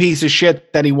same piece of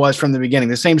shit that he was from the beginning,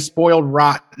 the same spoiled,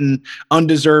 rotten,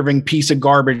 undeserving piece of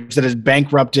garbage that has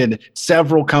bankrupted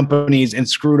several companies and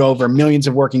screwed over millions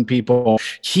of working people.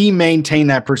 He maintained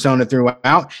that persona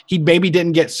throughout. He maybe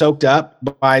didn't get soaked up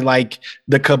by like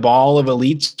the cabal of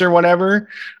elites or whatever.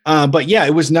 But yeah,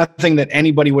 it was nothing that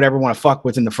anybody would ever want to fuck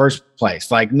with in the first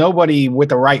place. Like nobody with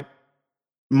the right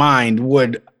mind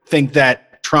would think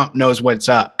that Trump knows what's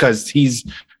up because he's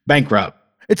bankrupt.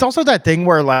 It's also that thing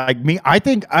where like I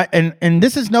think and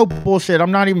this is no bullshit.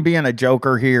 I'm not even being a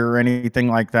joker here or anything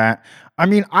like that. I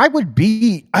mean, I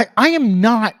am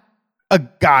not a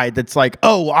guy that's like,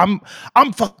 oh,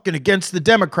 I'm fucking against the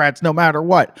Democrats no matter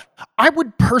what. I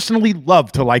would personally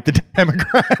love to like the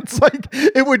Democrats. Like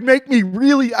it would make me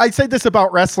really, I say this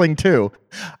about wrestling too.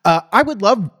 I would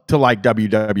love to like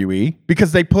WWE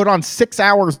because they put on 6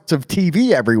 hours of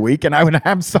TV every week and I would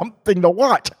have something to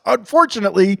watch.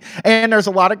 Unfortunately, and there's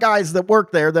a lot of guys that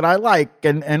work there that I like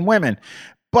and women,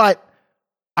 but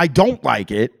I don't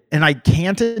like it and I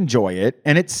can't enjoy it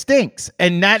and it stinks.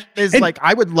 And that is like,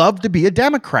 I would love to be a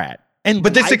Democrat.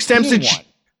 But this extends to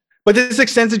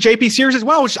JP Sears as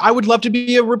well, which I would love to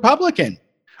be a Republican.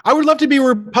 I would love to be a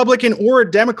Republican or a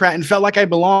Democrat and felt like I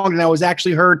belonged and I was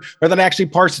actually heard or that I actually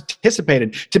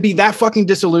participated. To be that fucking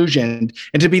disillusioned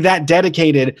and to be that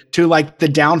dedicated to like the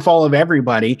downfall of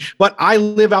everybody. But I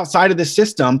live outside of the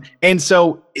system. And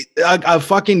so a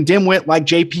fucking dimwit like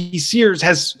JP Sears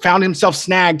has found himself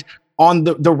snagged on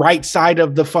the right side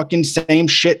of the fucking same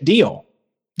shit deal.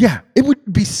 Yeah, it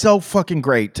would be so fucking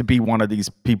great to be one of these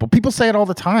people. People say it all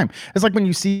the time. It's like when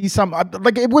you see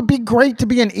like it would be great to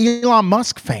be an Elon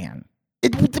Musk fan.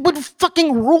 It would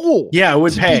fucking rule. Yeah, it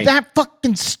would pay. Be that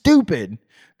fucking stupid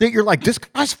that you're like, this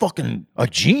guy's fucking a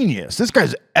genius. This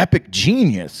guy's epic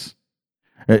genius.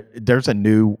 There's a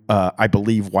new, I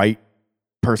believe, white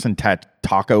person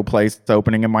taco place that's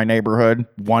opening in my neighborhood,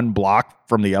 1 block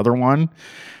from the other one.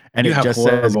 And you have just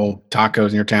horrible tacos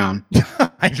in your town.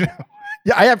 I know.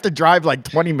 Yeah, I have to drive like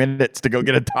 20 minutes to go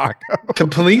get a taco. The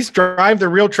police drive the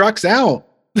real trucks out.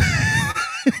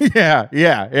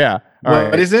 Yeah.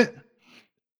 What is it?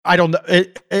 I don't know.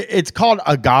 It's called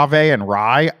Agave and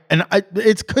Rye, and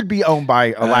it could be owned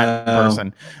by a Latin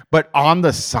person. But on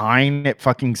the sign, it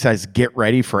fucking says "Get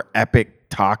ready for epic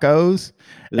tacos,"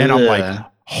 and I'm like,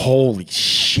 "Holy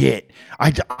shit!"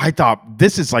 I thought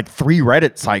this is like 3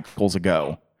 Reddit cycles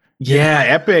ago. Yeah,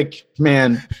 Epic,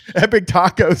 man. Epic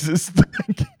Tacos is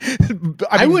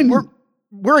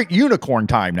we're at unicorn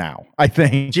time now, I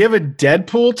think. Do you have a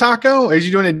Deadpool taco? Are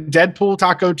you doing a Deadpool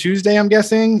Taco Tuesday, I'm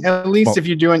guessing? At least if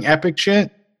you're doing epic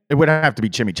shit? It would have to be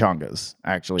chimichangas,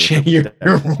 actually.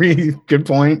 Good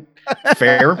point.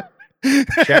 Fair.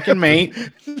 Check and mate.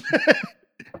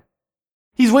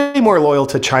 He's way more loyal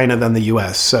to China than the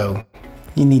US, so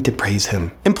you need to praise him.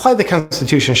 Imply the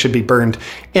Constitution should be burned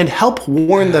and help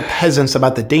warn the peasants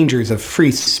about the dangers of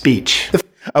free speech.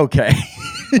 Okay.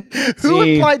 Who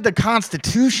implied the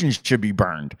Constitution should be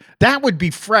burned? That would be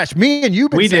fresh. Me and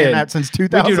you've been saying that since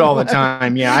 2000. We do it all the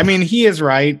time. Yeah. I mean, he is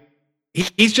right.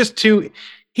 He's just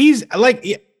he's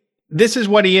like, this is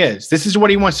what he is. This is what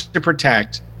he wants to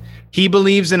protect. He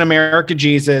believes in America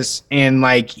Jesus, and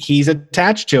like he's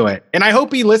attached to it. And I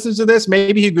hope he listens to this.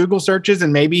 Maybe he Google searches,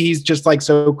 and maybe he's just like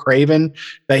so craven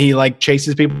that he like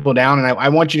chases people down. And I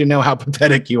want you to know how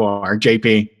pathetic you are,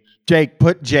 JP. Jake,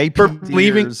 put JP for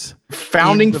leaving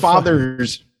founding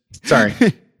fathers. Sorry.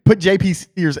 Put JP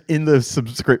Sears in the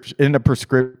subscription, in the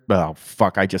prescription. Oh,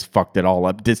 fuck. I just fucked it all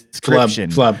up. Description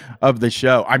Flub. Of the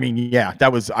show. I mean, yeah,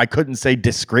 I couldn't say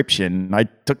description.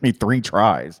 It took me 3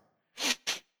 tries.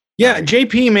 Yeah,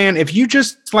 JP, man, if you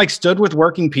just like stood with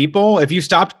working people, if you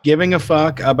stopped giving a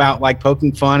fuck about like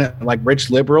poking fun at like rich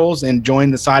liberals and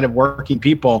joined the side of working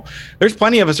people, there's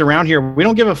plenty of us around here. We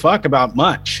don't give a fuck about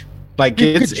much. Like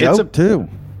it's too.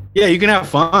 Yeah, you can have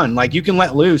fun. Like you can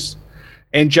let loose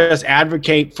and just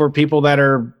advocate for people that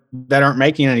aren't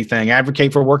making anything.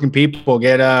 Advocate for working people.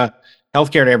 Get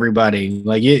healthcare to everybody.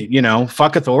 Like you know,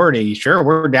 fuck authority. Sure,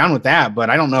 we're down with that,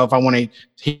 but I don't know if I want to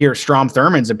hear Strom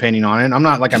Thurmond's opinion on it. I'm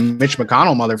not like a Mitch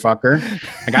McConnell motherfucker.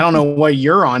 Like I don't know what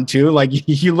you're on to. Like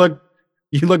you look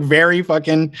very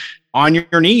fucking on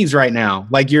your knees right now.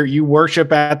 Like you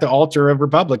worship at the altar of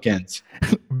Republicans.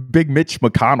 Big Mitch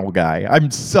McConnell guy.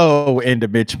 I'm so into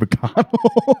Mitch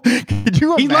McConnell. Could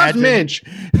you imagine? He loves Mitch.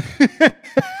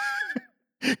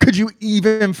 Could you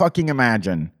even fucking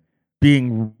imagine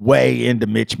being way into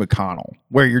Mitch McConnell,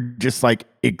 where you're just like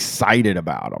excited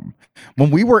about him?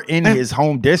 When we were in his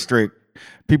home district,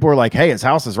 people were like, hey, his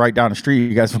house is right down the street.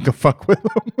 You guys want to fuck with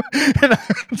him? And I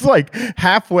was like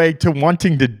halfway to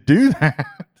wanting to do that.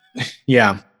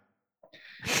 Yeah.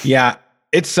 Yeah.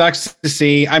 It sucks to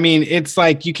see. I mean, it's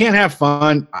like you can't have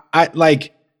fun. I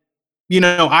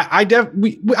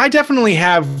definitely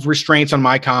have restraints on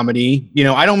my comedy. You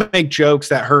know, I don't make jokes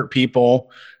that hurt people.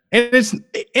 And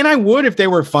I would if they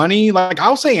were funny. Like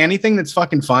I'll say anything that's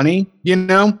fucking funny, you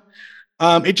know?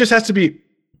 It just has to be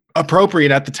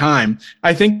appropriate at the time.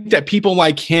 I think that people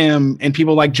like him and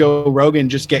people like Joe Rogan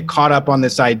just get caught up on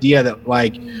this idea that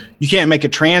like you can't make a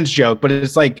trans joke, but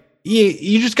it's like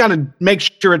you just got to make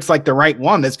sure it's like the right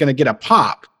one that's going to get a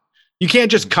pop. You can't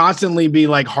just constantly be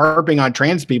like harping on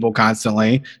trans people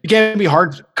constantly. You can't be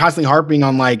constantly harping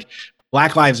on like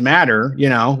Black Lives Matter, you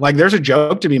know, like there's a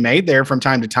joke to be made there from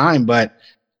time to time, but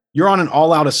you're on an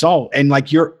all out assault. And like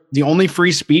the only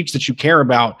free speech that you care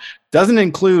about doesn't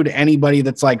include anybody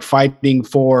that's like fighting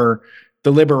for the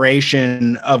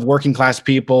liberation of working class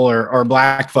people or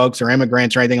black folks or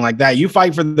immigrants or anything like that. You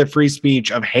fight for the free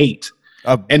speech of hate.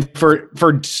 And for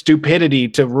stupidity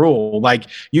to rule. Like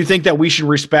you think that we should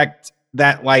respect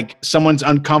that like someone's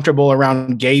uncomfortable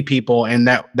around gay people and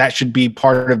that should be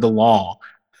part of the law.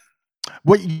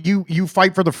 What you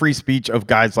fight for the free speech of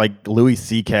guys like Louis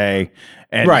C.K.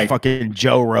 and fucking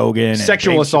Joe Rogan,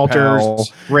 sexual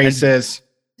assaulters, racists.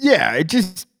 Yeah, it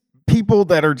just people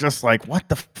that are just like, what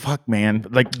the fuck, man?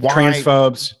 Like why?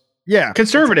 Transphobes. Yeah,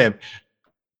 conservative.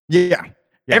 Yeah.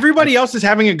 Everybody else is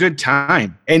having a good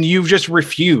time and you've just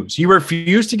refused. You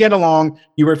refuse to get along.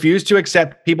 You refuse to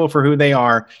accept people for who they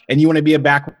are. And you want to be a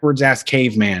backwards ass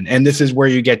caveman. And this is where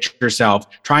you get yourself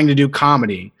trying to do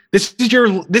comedy. This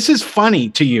is funny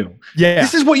to you. Yeah.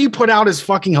 This is what you put out as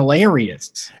fucking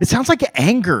hilarious. It sounds like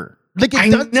anger. Like I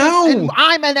know.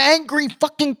 I'm an angry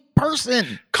fucking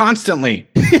person. Constantly.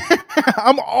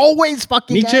 I'm always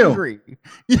fucking Me too. angry.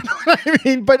 You know what I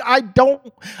mean? But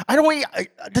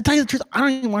to tell you the truth, I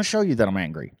don't even want to show you that I'm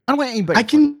angry. I don't want anybody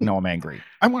to know I'm angry.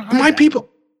 I want my people.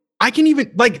 I can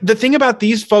even like the thing about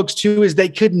these folks too is they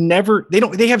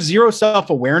have zero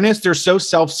self-awareness. They're so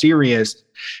self-serious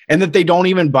and that they don't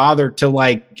even bother to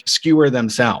like skewer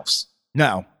themselves.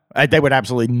 No, they would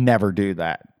absolutely never do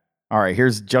that. All right,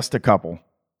 here's just a couple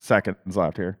seconds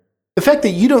left here. The fact that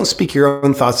you don't speak your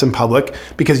own thoughts in public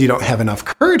because you don't have enough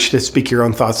courage to speak your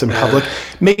own thoughts in public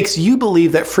makes you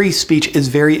believe that free speech is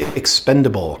very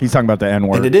expendable. He's talking about the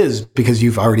N-word. And it is because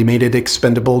you've already made it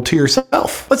expendable to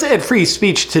yourself. Let's add free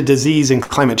speech to disease and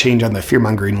climate change on the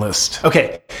fear-mongering list.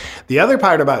 Okay, The other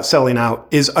part about selling out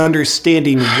is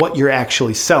understanding what you're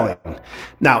actually selling.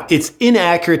 Now, it's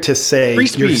inaccurate to say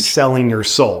you're selling your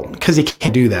soul because you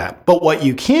can't do that. But what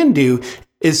you can do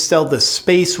is sell the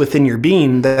space within your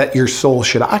being that your soul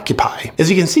should occupy. As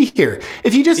you can see here,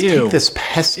 if you just take this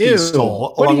pesky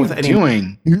soul what along are with you any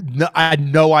doing? No, I had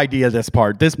no idea this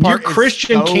part. This You part,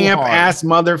 Christian is so camp hard. ass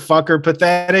motherfucker,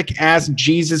 pathetic ass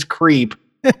Jesus creep.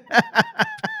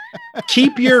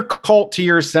 Keep your cult to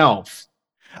yourself.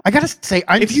 I gotta say,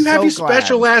 If you have a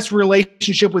special ass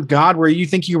relationship with God where you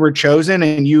think you were chosen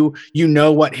and you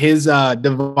know what his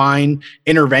divine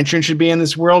intervention should be in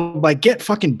this world, like get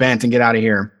fucking bent and get out of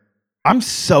here. I'm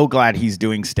so glad he's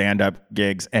doing stand-up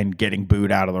gigs and getting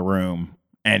booed out of the room.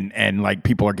 And like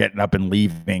people are getting up and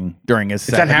leaving during his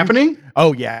set. Is that happening?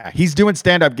 Oh yeah. He's doing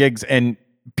stand-up gigs and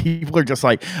people are just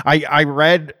like, I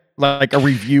read like a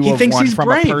review of one from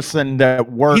a person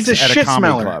that works at a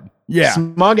comedy club. Yeah.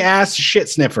 Smug ass shit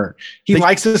sniffer. He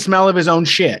likes the smell of his own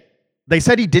shit. They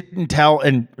said he didn't tell,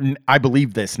 and I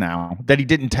believe this now, that he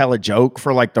didn't tell a joke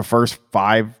for like the first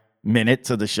 5 minutes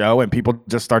of the show, and people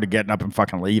just started getting up and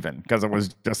fucking leaving because it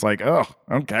was just like, oh,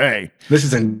 okay. This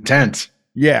is intense.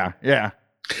 Yeah.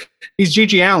 He's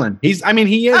Gigi Allen. He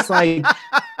is like,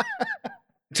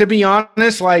 to be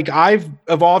honest, like I've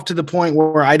evolved to the point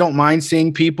where I don't mind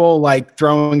seeing people like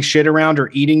throwing shit around or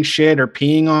eating shit or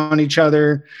peeing on each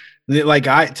other. Like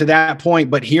to that point,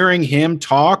 but hearing him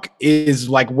talk is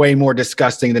like way more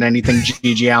disgusting than anything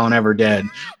Gigi Allen ever did.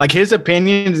 Like his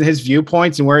opinions and his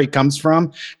viewpoints and where he comes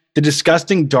from, the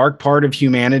disgusting dark part of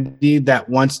humanity that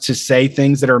wants to say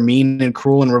things that are mean and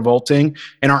cruel and revolting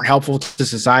and aren't helpful to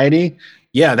society.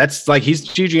 Yeah, that's like, he's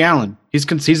Gigi Allen. He's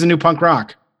the new punk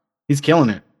rock. He's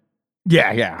killing it.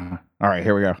 Yeah. All right,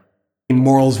 here we go.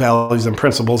 Morals, values, and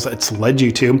principles that's led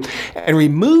you to, and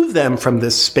remove them from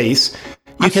this space.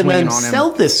 You can then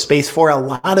sell this space for a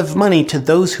lot of money to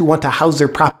those who want to house their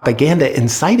propaganda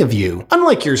inside of you.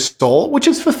 Unlike your soul, which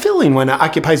is fulfilling when it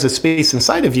occupies a space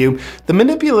inside of you, the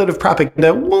manipulative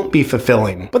propaganda won't be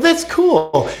fulfilling. But that's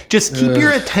cool. Just keep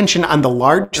your attention on the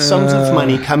large sums of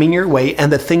money coming your way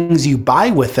and the things you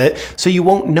buy with it, so you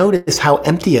won't notice how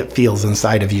empty it feels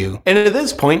inside of you. And at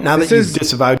this point, now that you've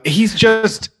disavowed...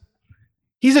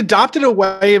 He's adopted a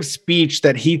way of speech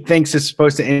that he thinks is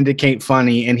supposed to indicate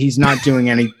funny, and he's not doing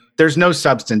any. There's no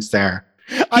substance there.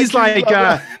 He's like,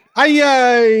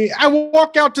 I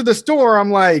walk out to the store. I'm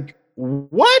like,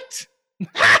 what?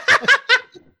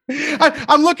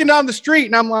 I'm looking down the street,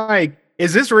 and I'm like,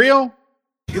 is this real?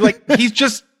 Like, he's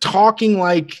just talking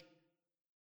like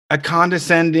a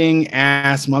condescending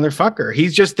ass motherfucker. He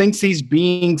just thinks he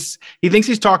thinks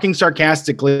he's talking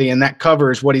sarcastically, and that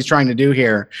covers what he's trying to do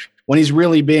here, when he's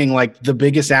really being like the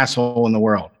biggest asshole in the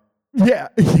world. Yeah.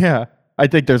 I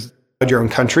think there's your own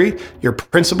country, your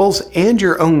principles, and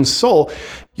your own soul.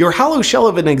 Your hollow shell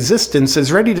of an existence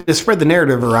is ready to spread the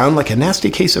narrative around like a nasty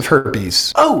case of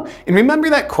herpes. Oh, and remember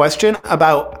that question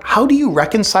about how do you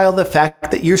reconcile the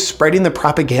fact that you're spreading the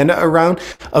propaganda around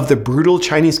of the brutal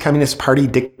Chinese Communist Party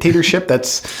dictatorship?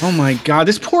 That's... Oh my God,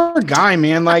 this poor guy,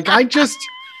 man. Like, I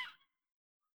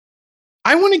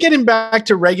want to get him back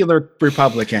to regular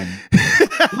Republican.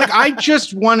 Like, I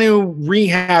just want to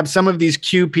rehab some of these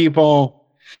Q people.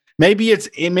 Maybe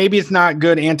it's not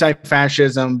good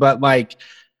anti-fascism, but like,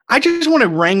 I just want to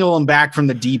wrangle them back from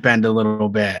the deep end a little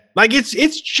bit. Like, it's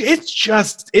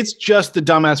just the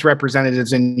dumbass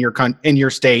representatives in your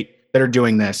state that are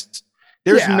doing this.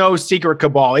 There's no secret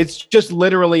cabal. It's just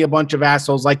literally a bunch of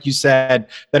assholes, like you said,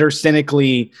 that are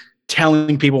cynically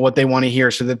telling people what they want to hear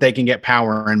so that they can get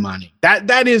power and money.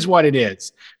 That is what it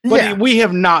is. But we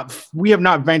have not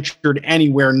ventured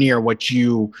anywhere near what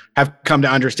you have come to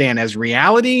understand as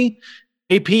reality.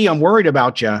 AP, I'm worried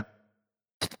about you.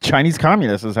 Chinese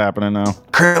communist is happening now.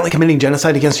 Currently committing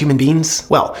genocide against human beings?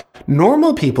 Well,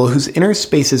 normal people whose inner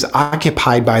space is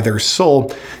occupied by their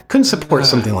soul couldn't support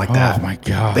something like that. Oh my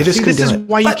God. They just couldn't do it. This is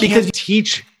why you can't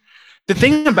teach. The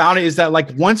thing about it is that, like,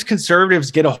 once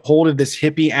conservatives get a hold of this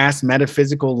hippie ass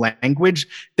metaphysical language,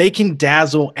 they can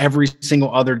dazzle every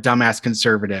single other dumbass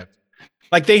conservative.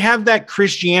 Like, they have that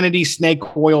Christianity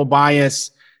snake oil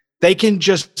bias. They can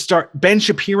just start. Ben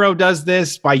Shapiro does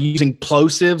this by using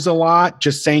plosives a lot,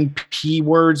 just saying P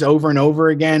words over and over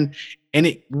again. And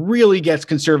it really gets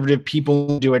conservative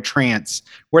people into a trance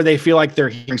where they feel like they're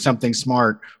hearing something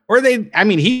smart, or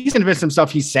he's convinced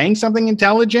himself he's saying something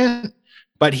intelligent.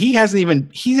 But he hasn't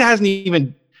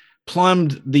even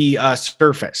plumbed the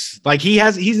surface. Like,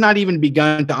 he's not even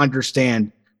begun to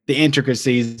understand the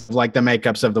intricacies of like the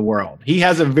makeups of the world. He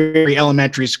has a very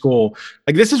elementary school.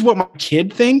 Like, this is what my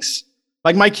kid thinks.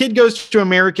 Like my kid goes to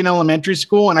American elementary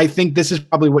school, and I think this is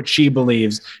probably what she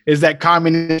believes, is that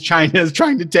communist China is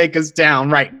trying to take us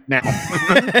down right now.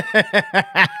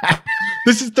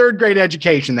 This is third grade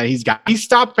education that he's got. He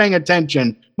stopped paying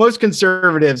attention. Most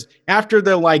conservatives, after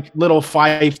the like little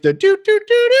fife, the do do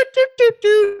do do do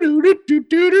do do do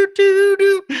do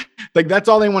do do, like that's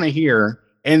all they want to hear.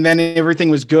 And then everything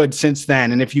was good since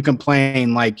then. And if you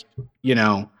complain, like, you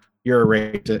know, you're a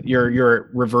racist, you're a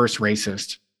reverse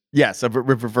racist. Yes, a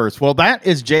reverse. Well, that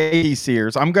is J.D.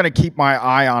 Sears. I'm going to keep my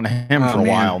eye on him for a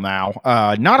while now.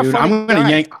 Not a funny I'm going to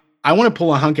yank. I want to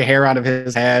pull a hunk of hair out of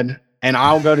his head, and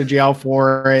I'll go to jail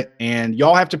for it, and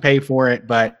y'all have to pay for it.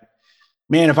 But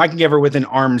man, if I can get her within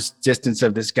arm's distance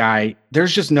of this guy,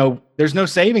 there's no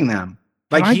saving them.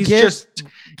 Like he's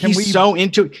so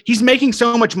into it. He's making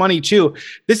so much money too.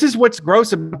 This is what's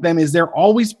gross about them is they're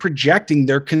always projecting.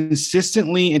 They're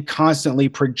consistently and constantly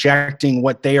projecting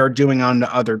what they are doing onto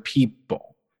other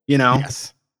people, you know?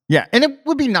 Yes. Yeah. And it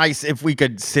would be nice if we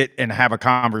could sit and have a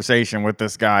conversation with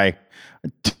this guy.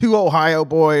 2 Ohio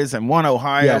boys and 1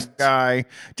 Ohio guy.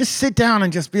 Just sit down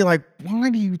and just be like,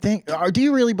 why do you think, or do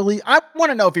you really believe? I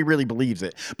want to know if he really believes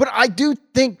it. But I do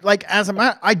think, like,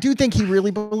 I do think he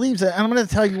really believes it. And I'm going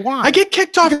to tell you why. I get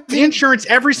kicked off the insurance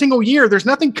every single year. There's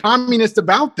nothing communist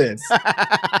about this.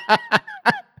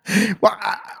 Well,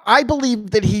 I believe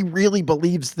that he really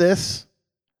believes this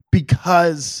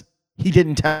because he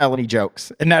didn't tell any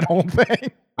jokes in that whole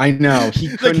thing. I know.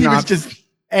 He could he not. Was just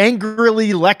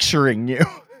angrily lecturing you.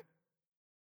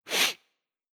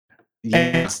 Yeah.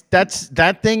 And that's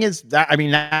I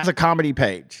mean, that's a comedy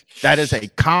page. That is a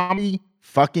comedy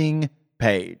fucking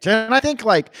page. And I think,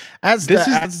 like, as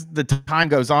the time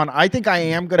goes on, I think I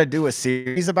am going to do a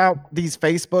series about these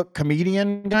Facebook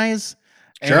comedian guys.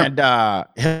 Sure. And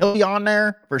he'll be on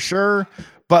there for sure.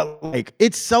 But like,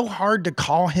 it's so hard to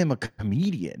call him a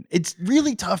comedian. It's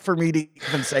really tough for me to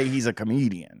even say he's a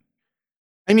comedian.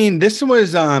 I mean, this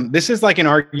is like an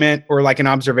argument or like an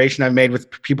observation I've made with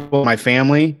people in my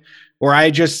family where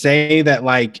I just say that,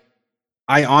 like,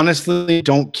 I honestly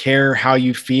don't care how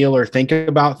you feel or think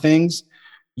about things.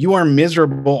 You are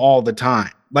miserable all the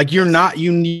time. Like, you're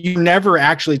never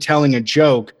actually telling a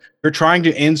joke. You're trying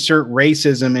to insert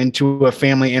racism into a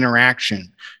family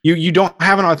interaction. You don't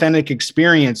have an authentic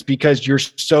experience because you're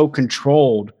so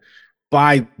controlled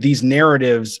by these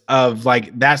narratives of,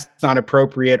 like, that's not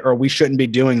appropriate or we shouldn't be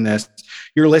doing this.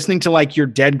 You're listening to, like, your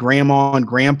dead grandma and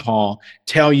grandpa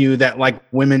tell you that, like,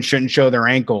 women shouldn't show their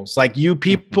ankles. Like, you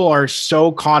people are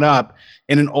so caught up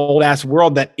in an old ass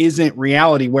world that isn't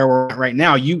reality where we're at right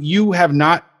now. You have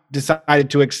not decided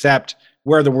to accept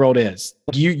where the world is.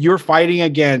 You're fighting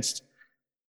against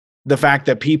the fact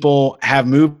that people have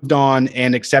moved on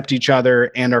and accept each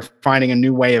other and are finding a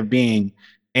new way of being.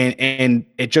 And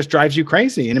it just drives you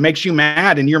crazy and it makes you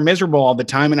mad and you're miserable all the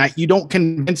time. And you don't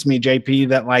convince me, JP,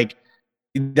 that, like,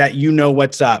 that you know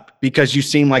what's up because you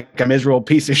seem like a miserable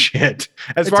piece of shit.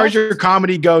 As far as your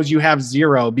comedy goes, you have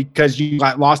zero because you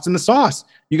got lost in the sauce.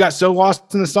 You got so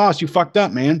lost in the sauce, you fucked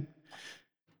up, man.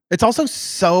 It's also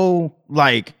so,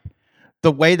 like,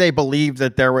 the way they believe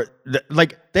that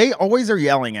they always are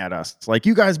yelling at us. Like,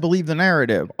 you guys believe the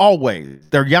narrative. Always.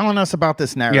 They're yelling us about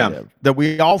this narrative that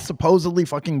we all supposedly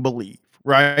fucking believe.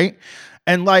 Right.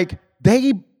 And, like,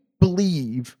 they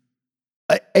believe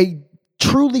a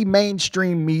truly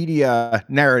mainstream media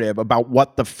narrative about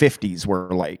what the 50s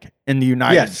were like in the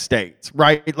United States.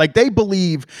 Right. Like, they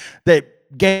believe that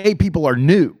gay people are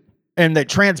new and that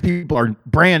trans people are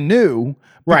brand new.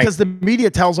 Because the media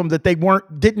tells them that they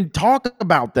didn't talk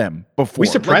about them before. We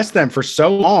suppressed them for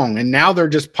so long, and now they're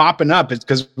just popping up. It's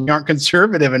because we aren't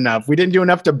conservative enough. We didn't do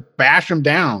enough to bash them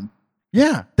down.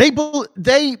 Yeah, they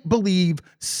believe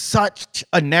such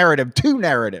a narrative, 2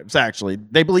 narratives actually.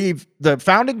 They believe the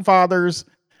founding fathers,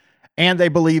 and they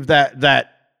believe that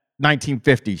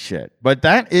 1950 shit. But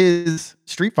that is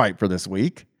Street Fight for this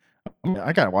week.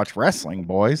 I gotta watch wrestling,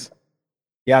 boys.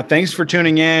 Yeah, thanks for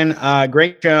tuning in.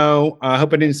 Great show. I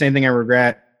hope I didn't say anything I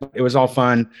regret. It was all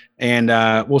fun. And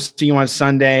we'll see you on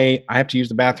Sunday. I have to use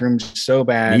the bathroom so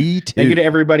bad. Me too. Thank you to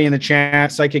everybody in the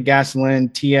chat. Psychic Gasoline,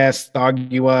 TS,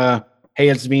 Thogua, Hey,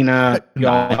 it's Vina.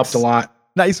 Y'all helped a lot.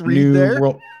 Nice read there.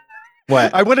 What?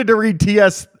 I wanted to read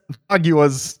TS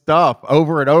Thogua's stuff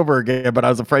over and over again, but I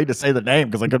was afraid to say the name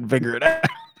because I couldn't figure it out.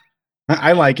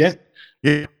 I like it.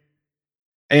 Yeah.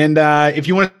 And if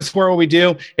you want to support what we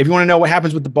do, if you want to know what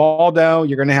happens with the Baldo,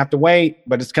 you're going to have to wait,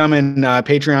 but it's coming.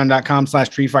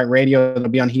 Patreon.com/TreeFightRadio. It'll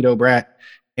be on Hito Brett.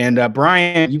 And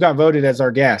Brian, you got voted as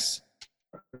our guest,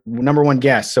 #1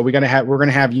 guest. So we're going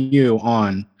to have you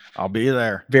on. I'll be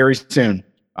there very soon.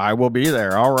 I will be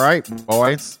there. All right,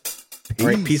 boys. All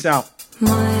right, peace out.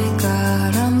 My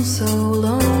God, I'm so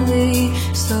lonely,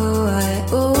 so I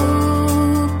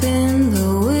open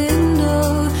the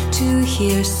window to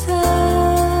hear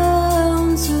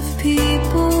sounds of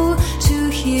people, to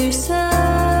hear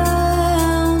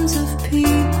sounds of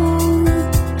people.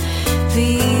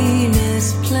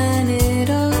 Venus, planet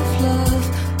of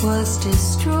love, was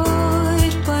destroyed.